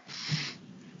week?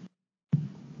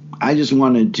 I just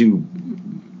wanted to.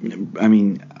 I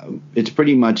mean, it's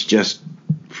pretty much just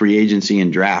free agency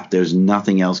and draft. There's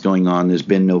nothing else going on. There's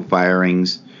been no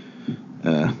firings.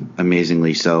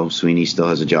 Amazingly so. Sweeney still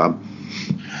has a job.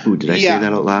 Ooh, did I say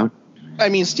that out loud? I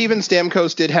mean, Steven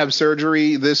Stamkos did have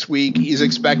surgery this week. He's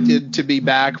expected to be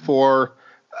back for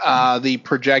the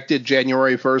projected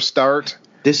January 1st start.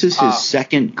 This is his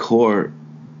second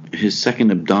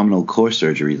abdominal core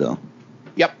surgery, though.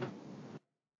 Yep.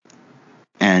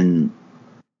 And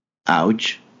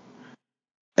ouch.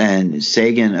 And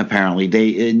Sagan, apparently,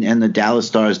 and the Dallas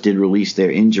Stars did release their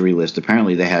injury list.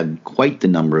 Apparently, they had quite the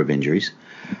number of injuries.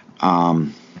 But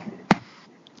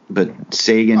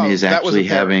Sagan is actually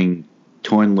having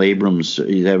torn labrums.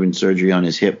 He's having surgery on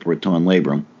his hip for a torn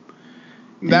labrum.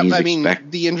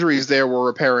 The injuries there were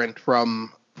apparent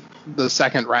from the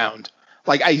second round.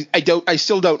 Like I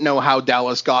still don't know how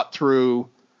Dallas got through.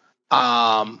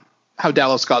 The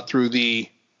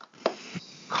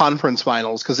conference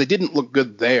finals, because they didn't look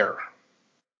good there.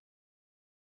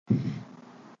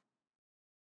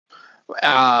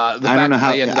 I don't know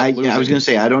how. I was going to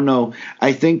say, I don't know.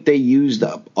 I think they used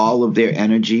up all of their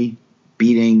energy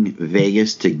beating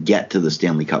Vegas to get to the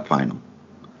Stanley Cup final,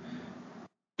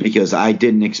 because I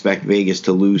didn't expect Vegas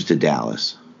to lose to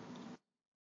Dallas.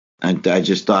 I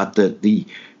just thought that the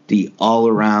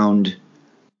all-around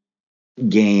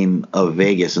game of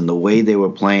Vegas and the way they were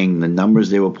playing, the numbers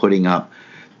they were putting up,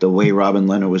 the way Robin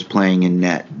Lehner was playing in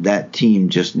net, that team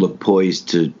just looked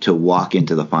poised to walk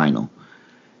into the final.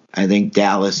 I think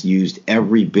Dallas used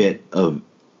every bit of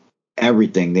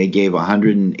everything. They gave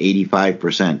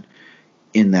 185%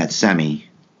 in that semi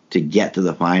to get to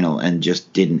the final and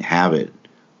just didn't have it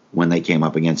when they came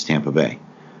up against Tampa Bay.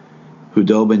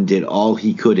 Hudobin did all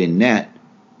he could in net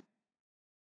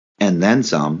and then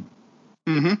some.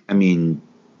 Mm-hmm. I mean,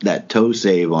 that toe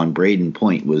save on Braden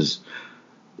Point was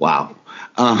wow.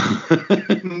 Not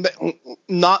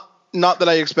that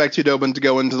I expect Hudobin to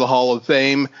go into the Hall of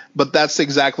Fame, but that's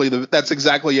exactly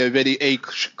a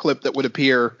clip that would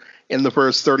appear in the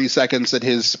first 30 seconds at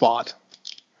his spot.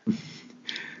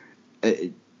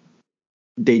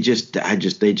 They just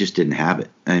didn't have it,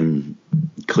 and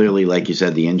clearly, like you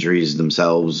said, the injuries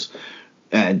themselves,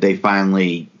 they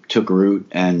finally took root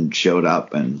and showed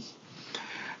up. And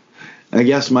I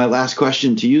guess my last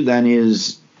question to you then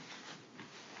is,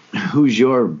 who's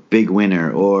your big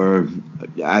winner? Or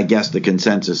I guess the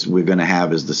consensus we're going to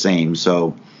have is the same.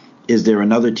 So is there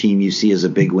another team you see as a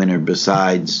big winner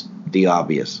besides the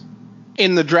obvious?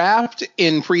 In the draft,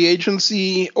 in free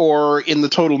agency, or in the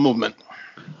total movement?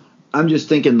 I'm just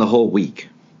thinking the whole week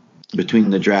between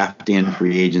the draft and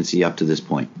free agency up to this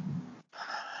point.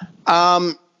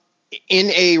 In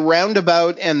a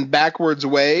roundabout and backwards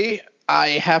way, I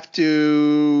have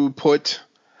to put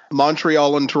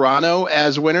Montreal and Toronto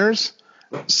as winners,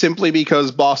 simply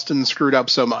because Boston screwed up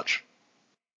so much.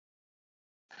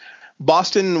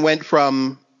 Boston went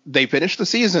from, they finished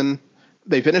the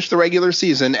regular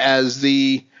season as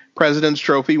the President's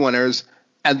Trophy winners,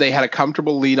 and they had a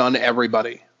comfortable lead on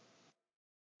everybody.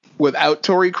 Without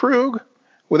Torrey Krug,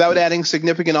 without adding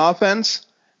significant offense,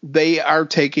 they are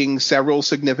taking several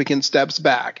significant steps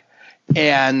back.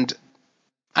 And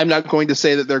I'm not going to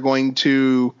say that they're going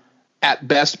to, at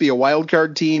best, be a wild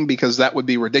card team, because that would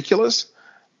be ridiculous.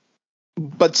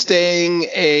 But staying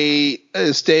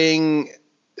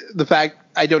the fact,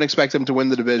 I don't expect them to win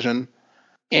the division,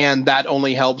 and that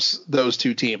only helps those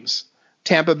two teams.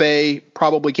 Tampa Bay,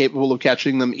 probably capable of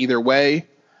catching them either way,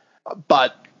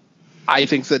 but I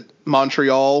think that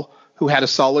Montreal, who had a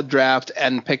solid draft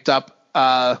and picked up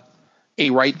a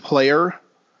right player,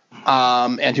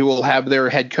 and who will have their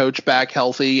head coach back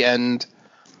healthy and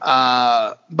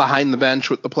behind the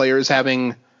bench, with the players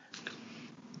having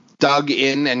dug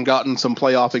in and gotten some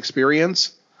playoff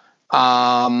experience,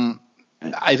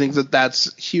 I think that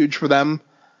that's huge for them.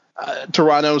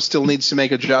 Toronto still needs to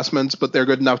make adjustments, but they're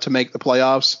good enough to make the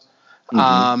playoffs.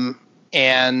 Mm-hmm.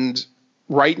 And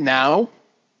right now,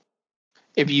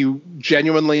 if you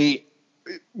genuinely,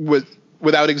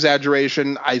 without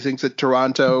exaggeration, I think that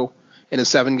Toronto in a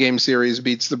 7-game series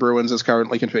beats the Bruins as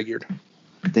currently configured.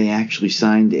 They actually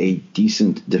signed a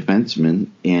decent defenseman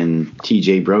in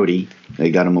T.J. Brody.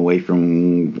 They got him away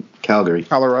from Calgary.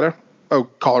 Colorado? Oh,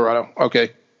 Colorado. Okay.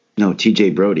 No,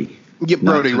 T.J. Brody. Get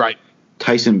Brody right.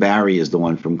 Tyson Barrie is the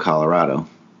one from Colorado,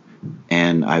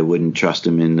 and I wouldn't trust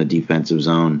him in the defensive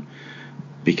zone,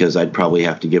 because I'd probably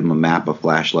have to give him a map, a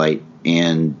flashlight,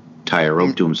 and tie a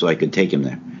rope to him so I could take him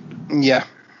there. Yeah.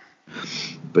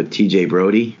 But T.J.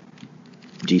 Brody,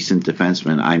 decent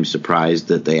defenseman. I'm surprised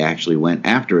that they actually went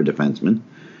after a defenseman.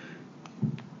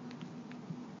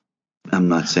 I'm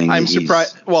not saying I'm that he's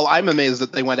surprised. Well, I'm amazed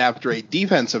that they went after a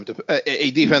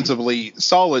defensively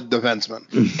solid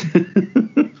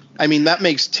defenseman. I mean, that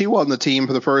makes two on the team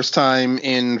for the first time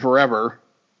in forever.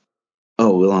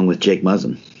 Oh, along with Jake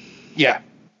Muzzin. Yeah.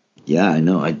 Yeah, I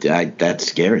know. That's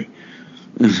scary.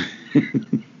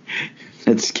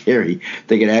 That's scary.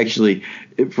 They could actually.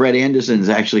 Fred Anderson's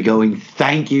actually going,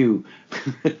 thank you.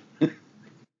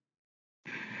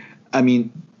 I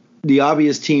mean, the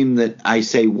obvious team that I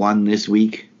say won this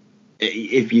week,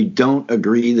 if you don't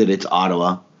agree that it's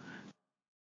Ottawa,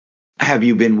 have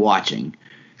you been watching?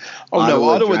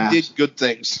 Ottawa did good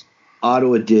things.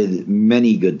 Ottawa did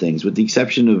many good things, with the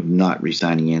exception of not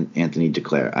re-signing Anthony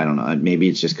Duclair. I don't know. Maybe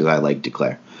it's just because I like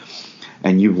Duclair.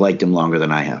 And you've liked him longer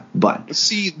than I have. But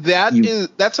see,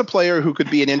 that's a player who could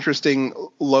be an interesting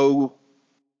low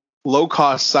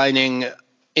cost signing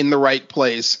in the right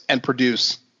place and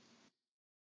produce.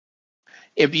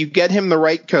 If you get him the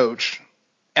right coach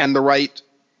and the right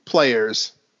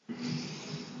players,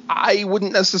 I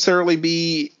wouldn't necessarily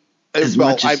be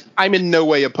I'm in no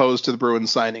way opposed to the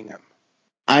Bruins signing him.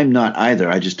 I'm not either.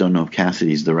 I just don't know if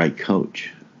Cassidy's the right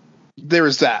coach. There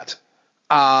is that.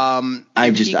 I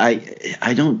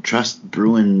don't trust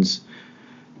Bruins.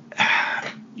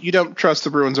 You don't trust the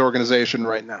Bruins organization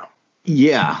right now.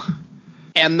 Yeah.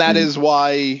 And that is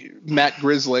why Matt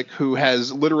Grzelcyk, who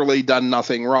has literally done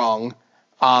nothing wrong,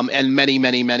 and many,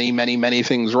 many, many, many, many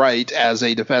things right as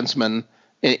a defenseman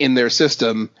in their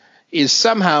system, has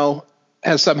somehow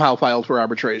filed for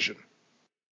arbitration.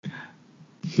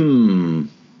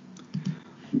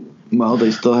 Well,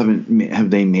 they still haven't.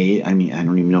 Have they made? I mean, I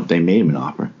don't even know if they made him an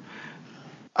offer.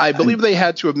 I believe they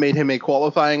had to have made him a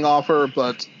qualifying offer,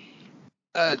 but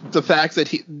the fact that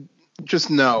he just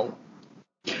no.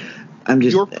 I'm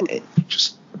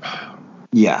just.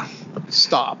 Yeah.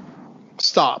 Stop.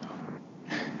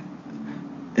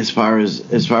 As far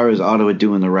as Ottawa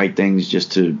doing the right things,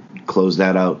 just to close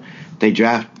that out, they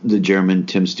draft the German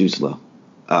Tim Stützle.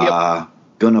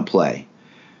 Gonna play.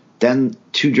 Then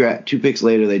two picks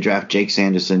later, they draft Jake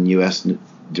Sanderson, U.S.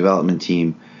 development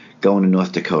team, going to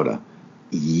North Dakota.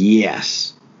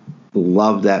 Yes.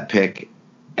 Love that pick.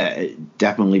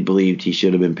 Definitely believed he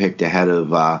should have been picked ahead of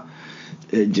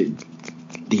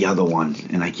the other one,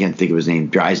 and I can't think of his name,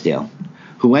 Drysdale,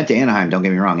 who went to Anaheim. Don't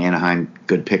get me wrong, Anaheim,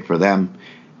 good pick for them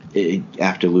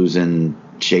after losing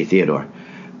Shea Theodore.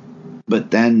 But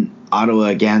then Ottawa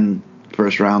again,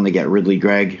 first round, they get Ridley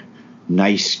Gregg,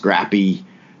 nice, scrappy,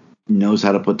 knows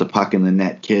how to put the puck in the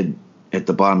net kid at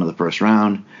the bottom of the first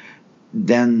round.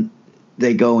 Then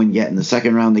they go and get in the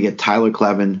second round, they get Tyler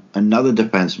Kleven, another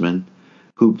defenseman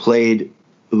who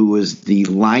was the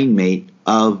line mate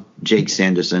of Jake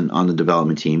Sanderson on the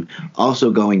development team,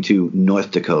 also going to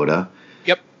North Dakota.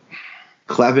 Yep.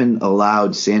 Kleven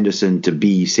allowed Sanderson to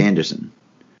be Sanderson.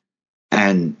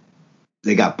 And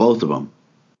they got both of them.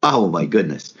 Oh, my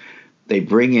goodness. They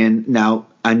bring in, now,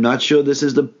 I'm not sure this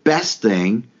is the best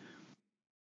thing,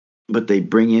 but they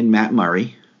bring in Matt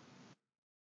Murray.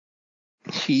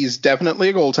 He's definitely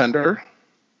a goaltender.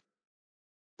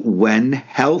 When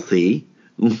healthy,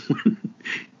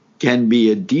 can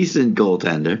be a decent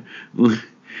goaltender.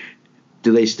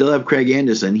 Do they still have Craig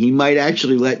Anderson? He might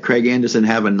actually let Craig Anderson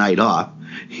have a night off.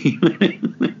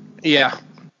 Yeah.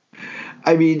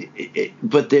 I mean,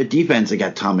 but their defense, they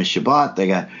got Thomas Chabot.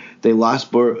 They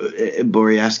lost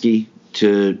Borieski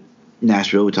to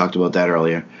Nashville. We talked about that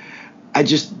earlier.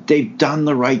 They've done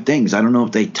the right things. I don't know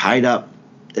if they tied up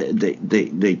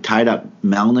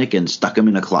Melnick and stuck him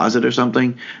in a closet or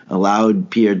something, allowed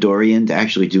Pierre Dorian to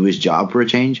actually do his job for a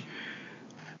change.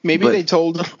 Maybe they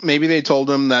told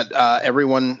him that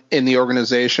everyone in the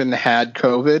organization had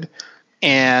COVID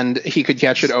and he could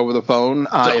catch it over the phone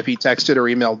if he texted or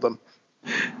emailed them.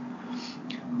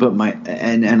 But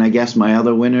I guess my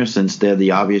other winner, since they're the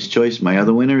obvious choice, my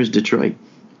other winner is Detroit.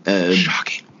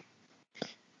 Shocking.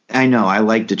 I know, I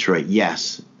like Detroit,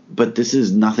 yes. But this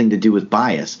is nothing to do with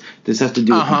bias. This has to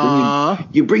do with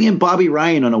you bring in Bobby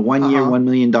Ryan on a 1-year, $1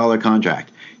 million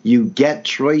contract. You get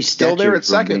Troy Stetcher. Still there at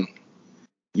second.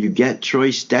 You get Troy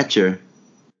Stetcher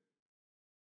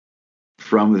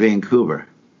from Vancouver.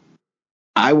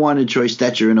 I wanted Troy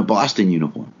Stetcher in a Boston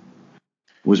uniform.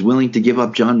 Was willing to give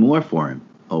up John Moore for him.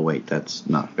 Oh, wait, that's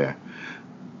not fair.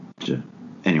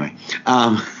 Anyway,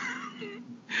 I'm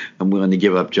willing to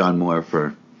give up John Moore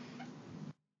for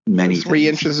many 3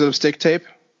 inches of stick tape.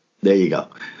 There you go.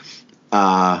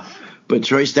 But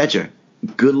Troy Stetcher,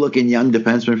 good-looking young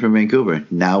defenseman from Vancouver,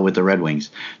 now with the Red Wings.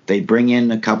 They bring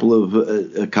in a couple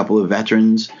of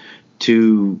veterans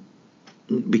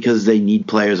because they need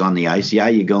players on the ice. Yeah,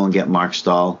 you go and get Mark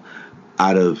Stahl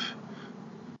out of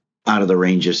out of the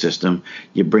Ranger system.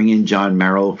 You bring in John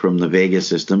Merrill from the Vegas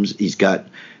systems. He's got,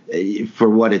 for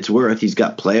what it's worth, he's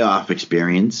got playoff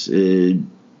experience,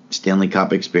 Stanley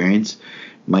Cup experience.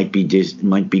 Might be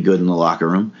good in the locker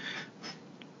room.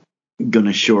 Going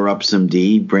to shore up some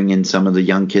D, bring in some of the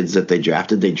young kids that they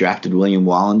drafted. They drafted William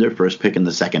Wallander, first pick in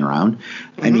the second round.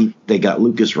 Mm-hmm. I mean, they got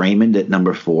Lucas Raymond at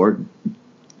number 4.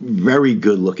 Very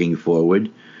good looking forward.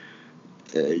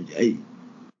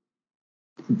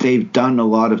 They've done a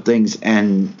lot of things,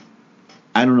 and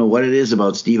I don't know what it is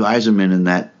about Steve Yzerman and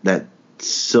that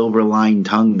silver line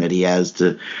tongue that he has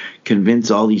to convince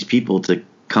all these people to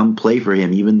come play for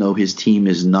him, even though his team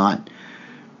is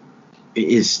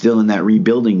still in that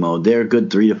rebuilding mode. They're a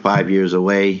good 3 to 5 years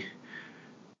away.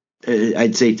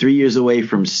 I'd say 3 years away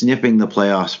from sniffing the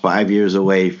playoffs, 5 years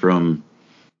away from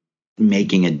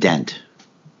making a dent.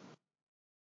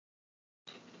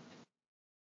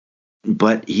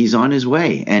 But he's on his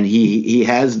way, and he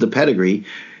has the pedigree,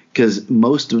 because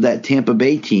most of that Tampa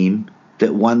Bay team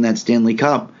that won that Stanley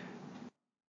Cup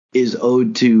is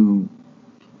owed to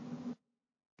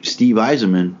Steve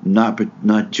Yzerman,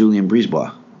 not Julien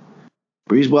Brisebois.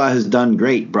 Brisebois has done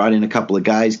great, brought in a couple of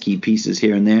guys, key pieces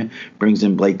here and there, brings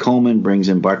in Blake Coleman, brings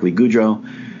in Barclay Goodrow,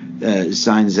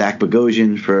 signs Zach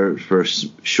Bogosian for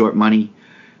short money.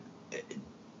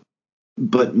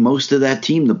 But most of that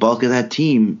team, the bulk of that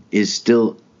team, is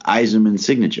still Yzerman's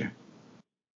signature.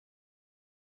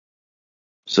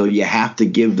 So you have to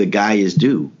give the guy his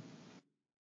due.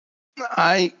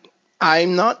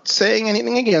 I'm not saying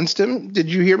anything against him.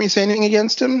 Did you hear me say anything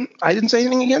against him? I didn't say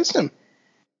anything against him.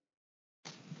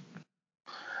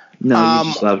 No, you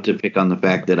just love to pick on the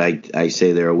fact that I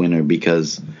say they're a winner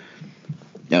because,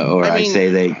 I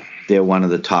say they're one of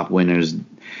the top winners,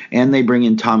 and they bring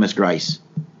in Thomas Greiss.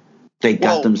 They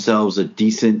got themselves a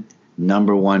decent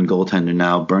number 1 goaltender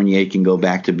now. Bernier can go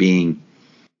back to being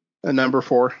a number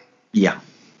 4. Yeah.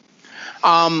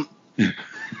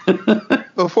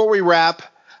 Before we wrap,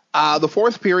 the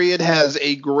fourth period has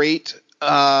a great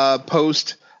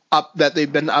post up that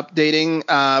they've been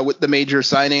updating with the major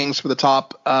signings for the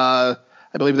top. I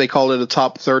believe they called it a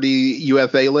top 30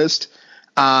 UFA list.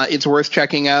 It's worth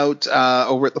checking out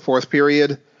over at the fourth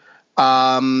period.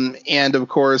 And of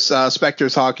course,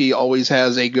 Spectres Hockey always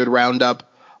has a good roundup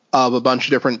of a bunch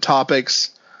of different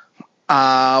topics.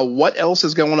 What else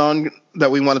is going on that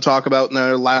we want to talk about in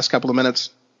the last couple of minutes?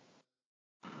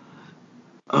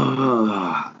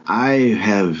 I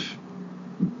have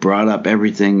brought up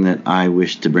everything that I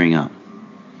wish to bring up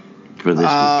for this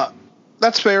week.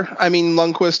 That's fair. I mean,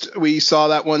 Lundqvist, we saw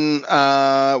that one.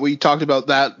 We talked about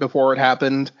that before it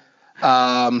happened.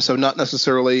 So not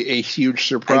necessarily a huge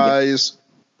surprise.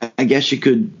 I guess you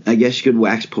could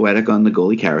wax poetic on the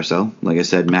goalie carousel. Like I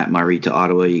said, Matt Murray to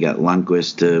Ottawa. You got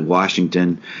Lundqvist to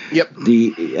Washington. Yep.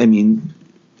 We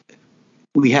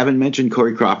haven't mentioned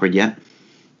Corey Crawford yet.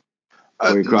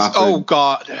 Corey Crawford.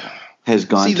 Has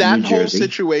gone to New Jersey. See,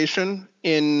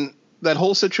 that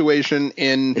whole situation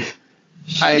in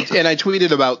I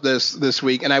tweeted about this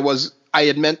week, and I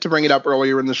had meant to bring it up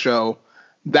earlier in the show.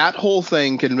 That whole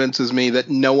thing convinces me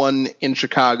that no one in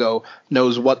Chicago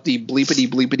knows what the bleepity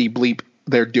bleep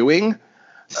they're doing.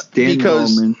 Stan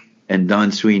Bowman and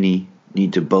Don Sweeney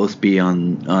need to both be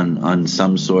on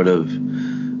some sort of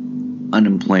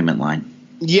unemployment line.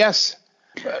 Yes,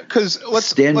 because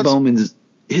Bowman's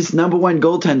his number 1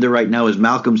 goaltender right now is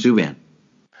Malcolm Subban.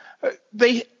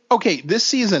 This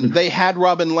season they had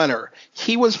Robin Lehner.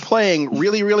 He was playing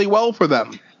really, really well for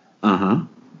them. Uh-huh.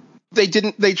 They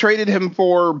traded him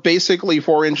for basically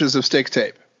 4 inches of stick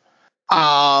tape.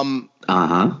 Malcolm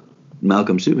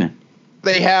Subban.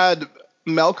 They had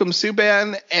Malcolm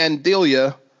Subban and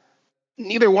Delia.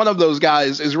 Neither one of those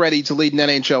guys is ready to lead an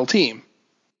NHL team.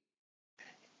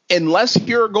 Unless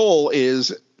your goal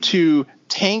is to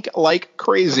tank like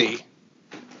crazy,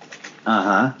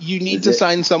 you need to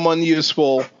sign someone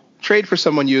useful, trade for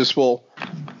someone useful.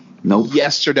 Nope.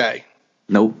 Yesterday.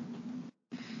 Nope.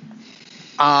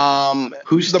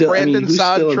 Who's the still, Brandon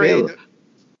Saad trade? Available?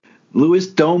 Louis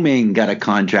Domingue got a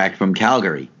contract from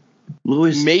Calgary.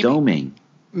 Domingue.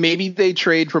 Maybe they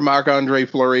trade for Marc-Andre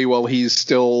Fleury while he's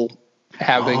still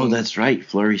having. Oh, that's right.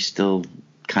 Fleury's still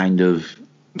kind of.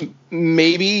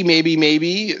 Maybe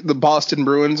the Boston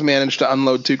Bruins managed to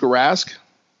unload Tuukka Rask.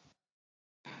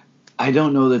 I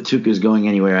don't know that Tuukka's going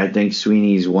anywhere. I think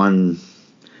Sweeney's one.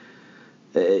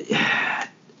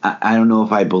 I don't know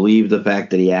if I believe the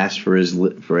fact that he asked for his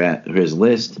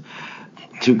list.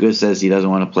 Tuukka says he doesn't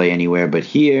want to play anywhere but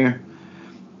here.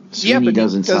 Sweeney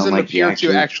doesn't sound like appear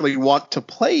to actually want to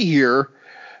play here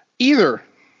either.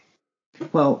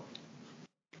 Well,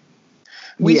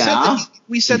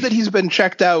 We said that he's been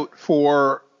checked out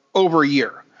for over a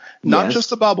year, not just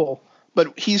the bubble,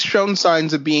 but he's shown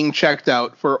signs of being checked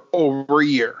out for over a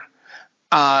year.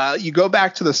 You go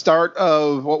back to the start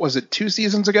of, what was it, 2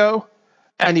 seasons ago?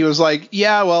 And he was like,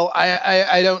 yeah, well,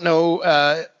 I don't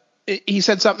know. He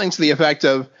said something to the effect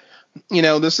of,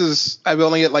 I've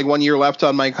only got like 1 year left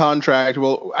on my contract.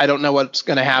 Well, I don't know what's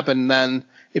going to happen then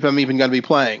if I'm even going to be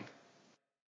playing.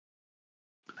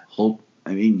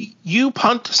 You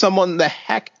punt someone the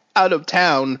heck out of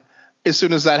town as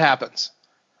soon as that happens.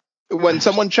 When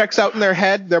someone checks out in their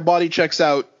head, their body checks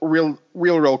out real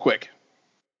quick.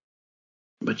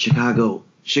 But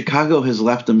Chicago has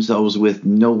left themselves with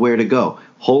nowhere to go.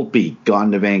 Holtby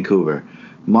gone to Vancouver.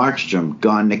 Markstrom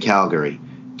gone to Calgary.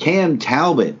 Cam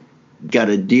Talbot got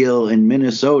a deal in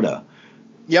Minnesota.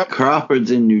 Yep. Crawford's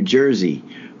in New Jersey.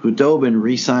 Hudobin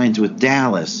re-signs with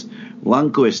Dallas.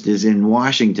 Lundqvist is in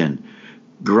Washington.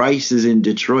 Greiss is in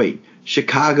Detroit.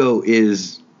 Chicago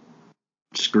is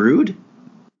screwed?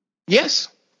 Yes.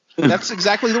 That's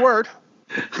exactly the word.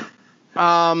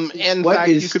 In what fact,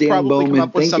 is you could Stan probably Bowman come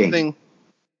up with thinking? something.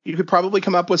 You could probably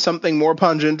come up with something more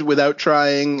pungent without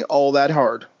trying all that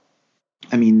hard.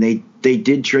 I mean, they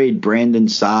did trade Brandon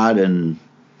Saad and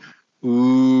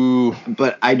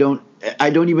but I don't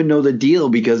even know the deal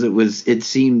because it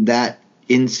seemed that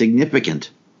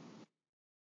insignificant.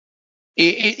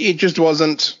 It just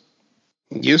wasn't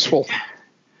useful.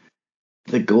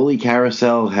 The goalie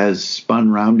carousel has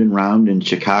spun round and round in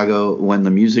Chicago. When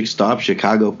the music stopped,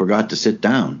 Chicago forgot to sit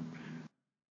down.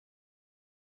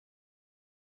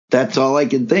 That's all I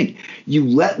can think. You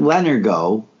let Leonard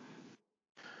go.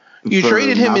 You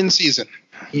traded him in season.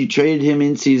 You traded him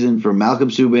in season for Malcolm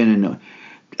Subban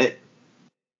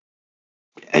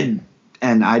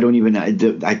and I don't even.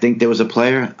 I think there was a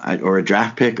player or a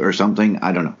draft pick or something.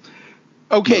 I don't know.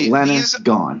 Okay, Leonard's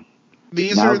gone.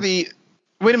 These are the.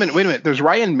 Wait a minute. There's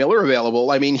Ryan Miller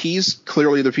available. I mean, he's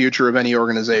clearly the future of any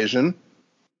organization.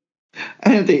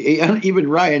 I don't think even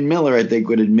Ryan Miller, I think,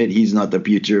 would admit he's not the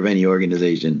future of any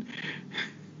organization.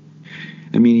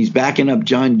 I mean, he's backing up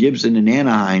John Gibson in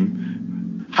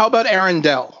Anaheim. How about Aaron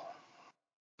Dell?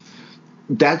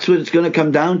 That's what it's going to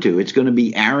come down to. It's going to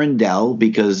be Aaron Dell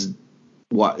because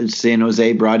San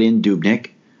Jose brought in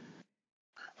Dubnyk.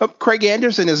 But Craig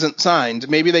Anderson isn't signed.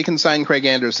 Maybe they can sign Craig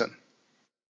Anderson.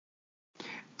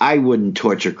 I wouldn't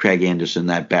torture Craig Anderson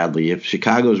that badly. If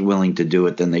Chicago's willing to do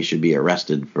it, then they should be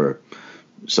arrested for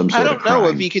some sort of crime. I don't know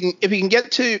if he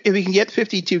can get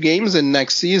 52 games in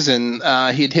next season,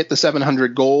 he'd hit the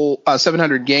 700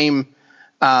 game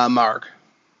mark.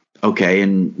 Okay,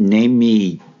 and name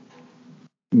me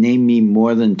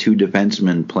more than 2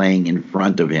 defensemen playing in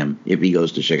front of him if he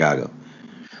goes to Chicago.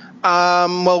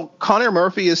 Well, Connor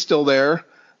Murphy is still there.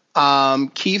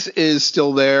 Keith is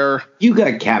still there. You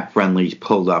got cap friendlies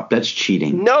pulled up. That's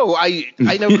cheating. No, I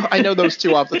know those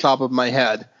 2 off the top of my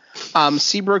head.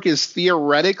 Seabrook is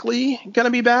theoretically going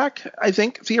to be back. I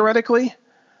think theoretically.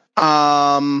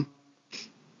 But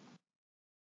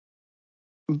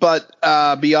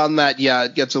beyond that, yeah,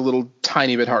 it gets a little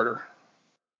tiny bit harder.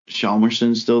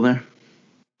 Chalmerson's still there?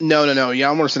 No.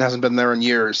 Chalmerson hasn't been there in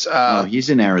years. He's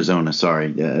in Arizona.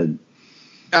 Sorry. Calvin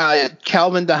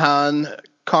DeHaan,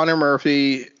 Connor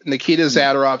Murphy, Nikita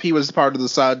Zadorov. He was part of the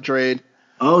Saad trade.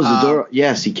 Oh, Zadorov.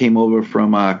 Yes, he came over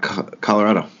from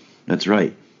Colorado. That's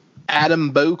right.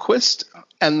 Adam Boquist,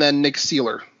 and then Nick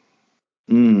Seeler.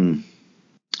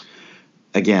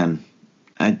 Again,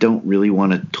 I don't really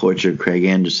want to torture Craig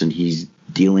Anderson. He's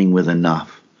dealing with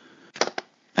enough.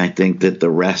 I think that the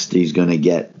rest he's going to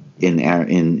get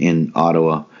in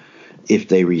Ottawa, if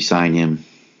they re-sign him,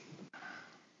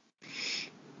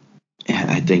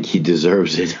 I think he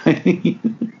deserves it.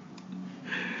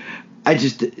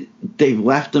 They've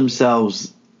left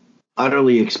themselves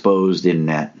utterly exposed in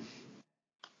net.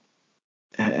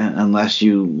 Unless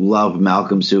you love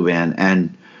Malcolm Subban.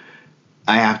 And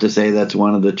I have to say that's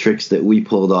one of the tricks that we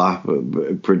pulled off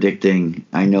predicting.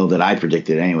 I know that I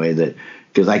predicted anyway, that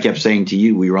because I kept saying to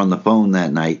you, we were on the phone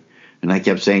that night, and I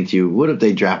kept saying to you, what if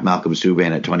they draft Malcolm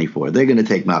Subban at 24? They're going to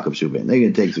take Malcolm Subban. They're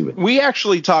going to take Subban. We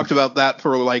actually talked about that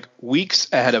for like weeks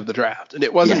ahead of the draft. And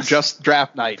it wasn't just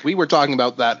draft night. We were talking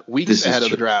about that weeks ahead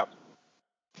of the draft.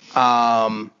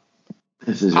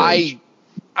 This is right.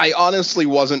 I honestly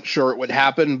wasn't sure it would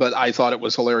happen, but I thought it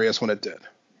was hilarious when it did.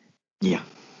 Yeah.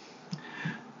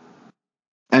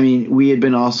 I mean, we had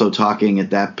been also talking at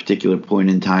that particular point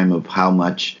in time of how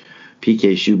much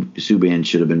PK Subban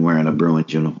should have been wearing a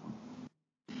Bruins uniform.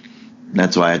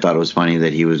 That's why I thought it was funny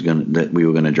that we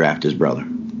were gonna draft his brother.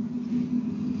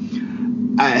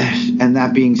 And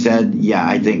that being said, yeah,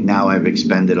 I think now I've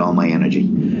expended all my energy.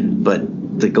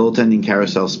 But the goaltending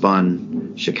carousel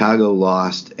spun. Chicago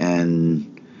lost,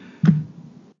 and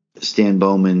Stan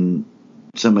Bowman,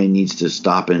 somebody needs to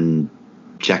stop and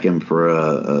check him for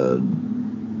a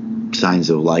signs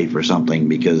of life or something,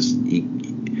 because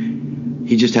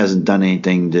he just hasn't done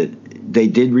anything. That they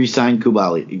did re-sign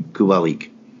Kubalik,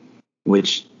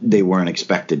 which they weren't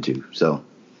expected to. So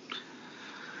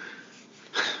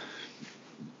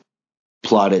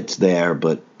plaudits there,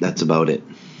 but that's about it.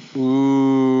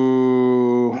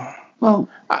 Ooh. Well,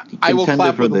 I will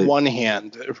clap with one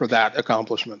hand for that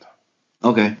accomplishment.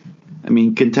 Okay. I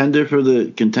mean, contender for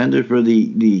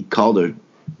the Calder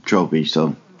trophy.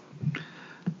 So,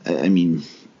 I mean,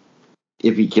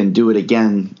 if he can do it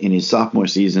again in his sophomore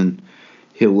season,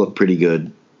 he'll look pretty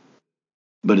good.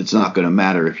 But it's not going to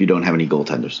matter if you don't have any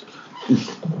goaltenders.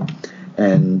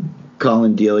 And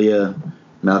Colin Delia,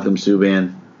 Malcolm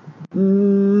Subban,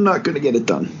 not going to get it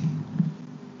done.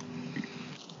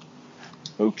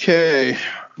 Okay.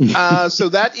 So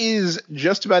that is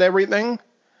just about everything.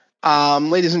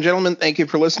 Ladies and gentlemen, thank you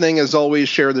for listening. As always,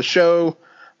 share the show.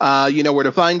 You know where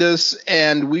to find us,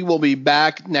 and we will be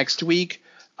back next week.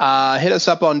 Hit us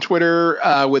up on Twitter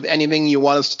with anything you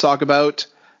want us to talk about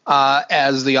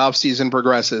as the off season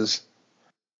progresses.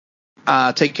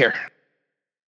 Take care.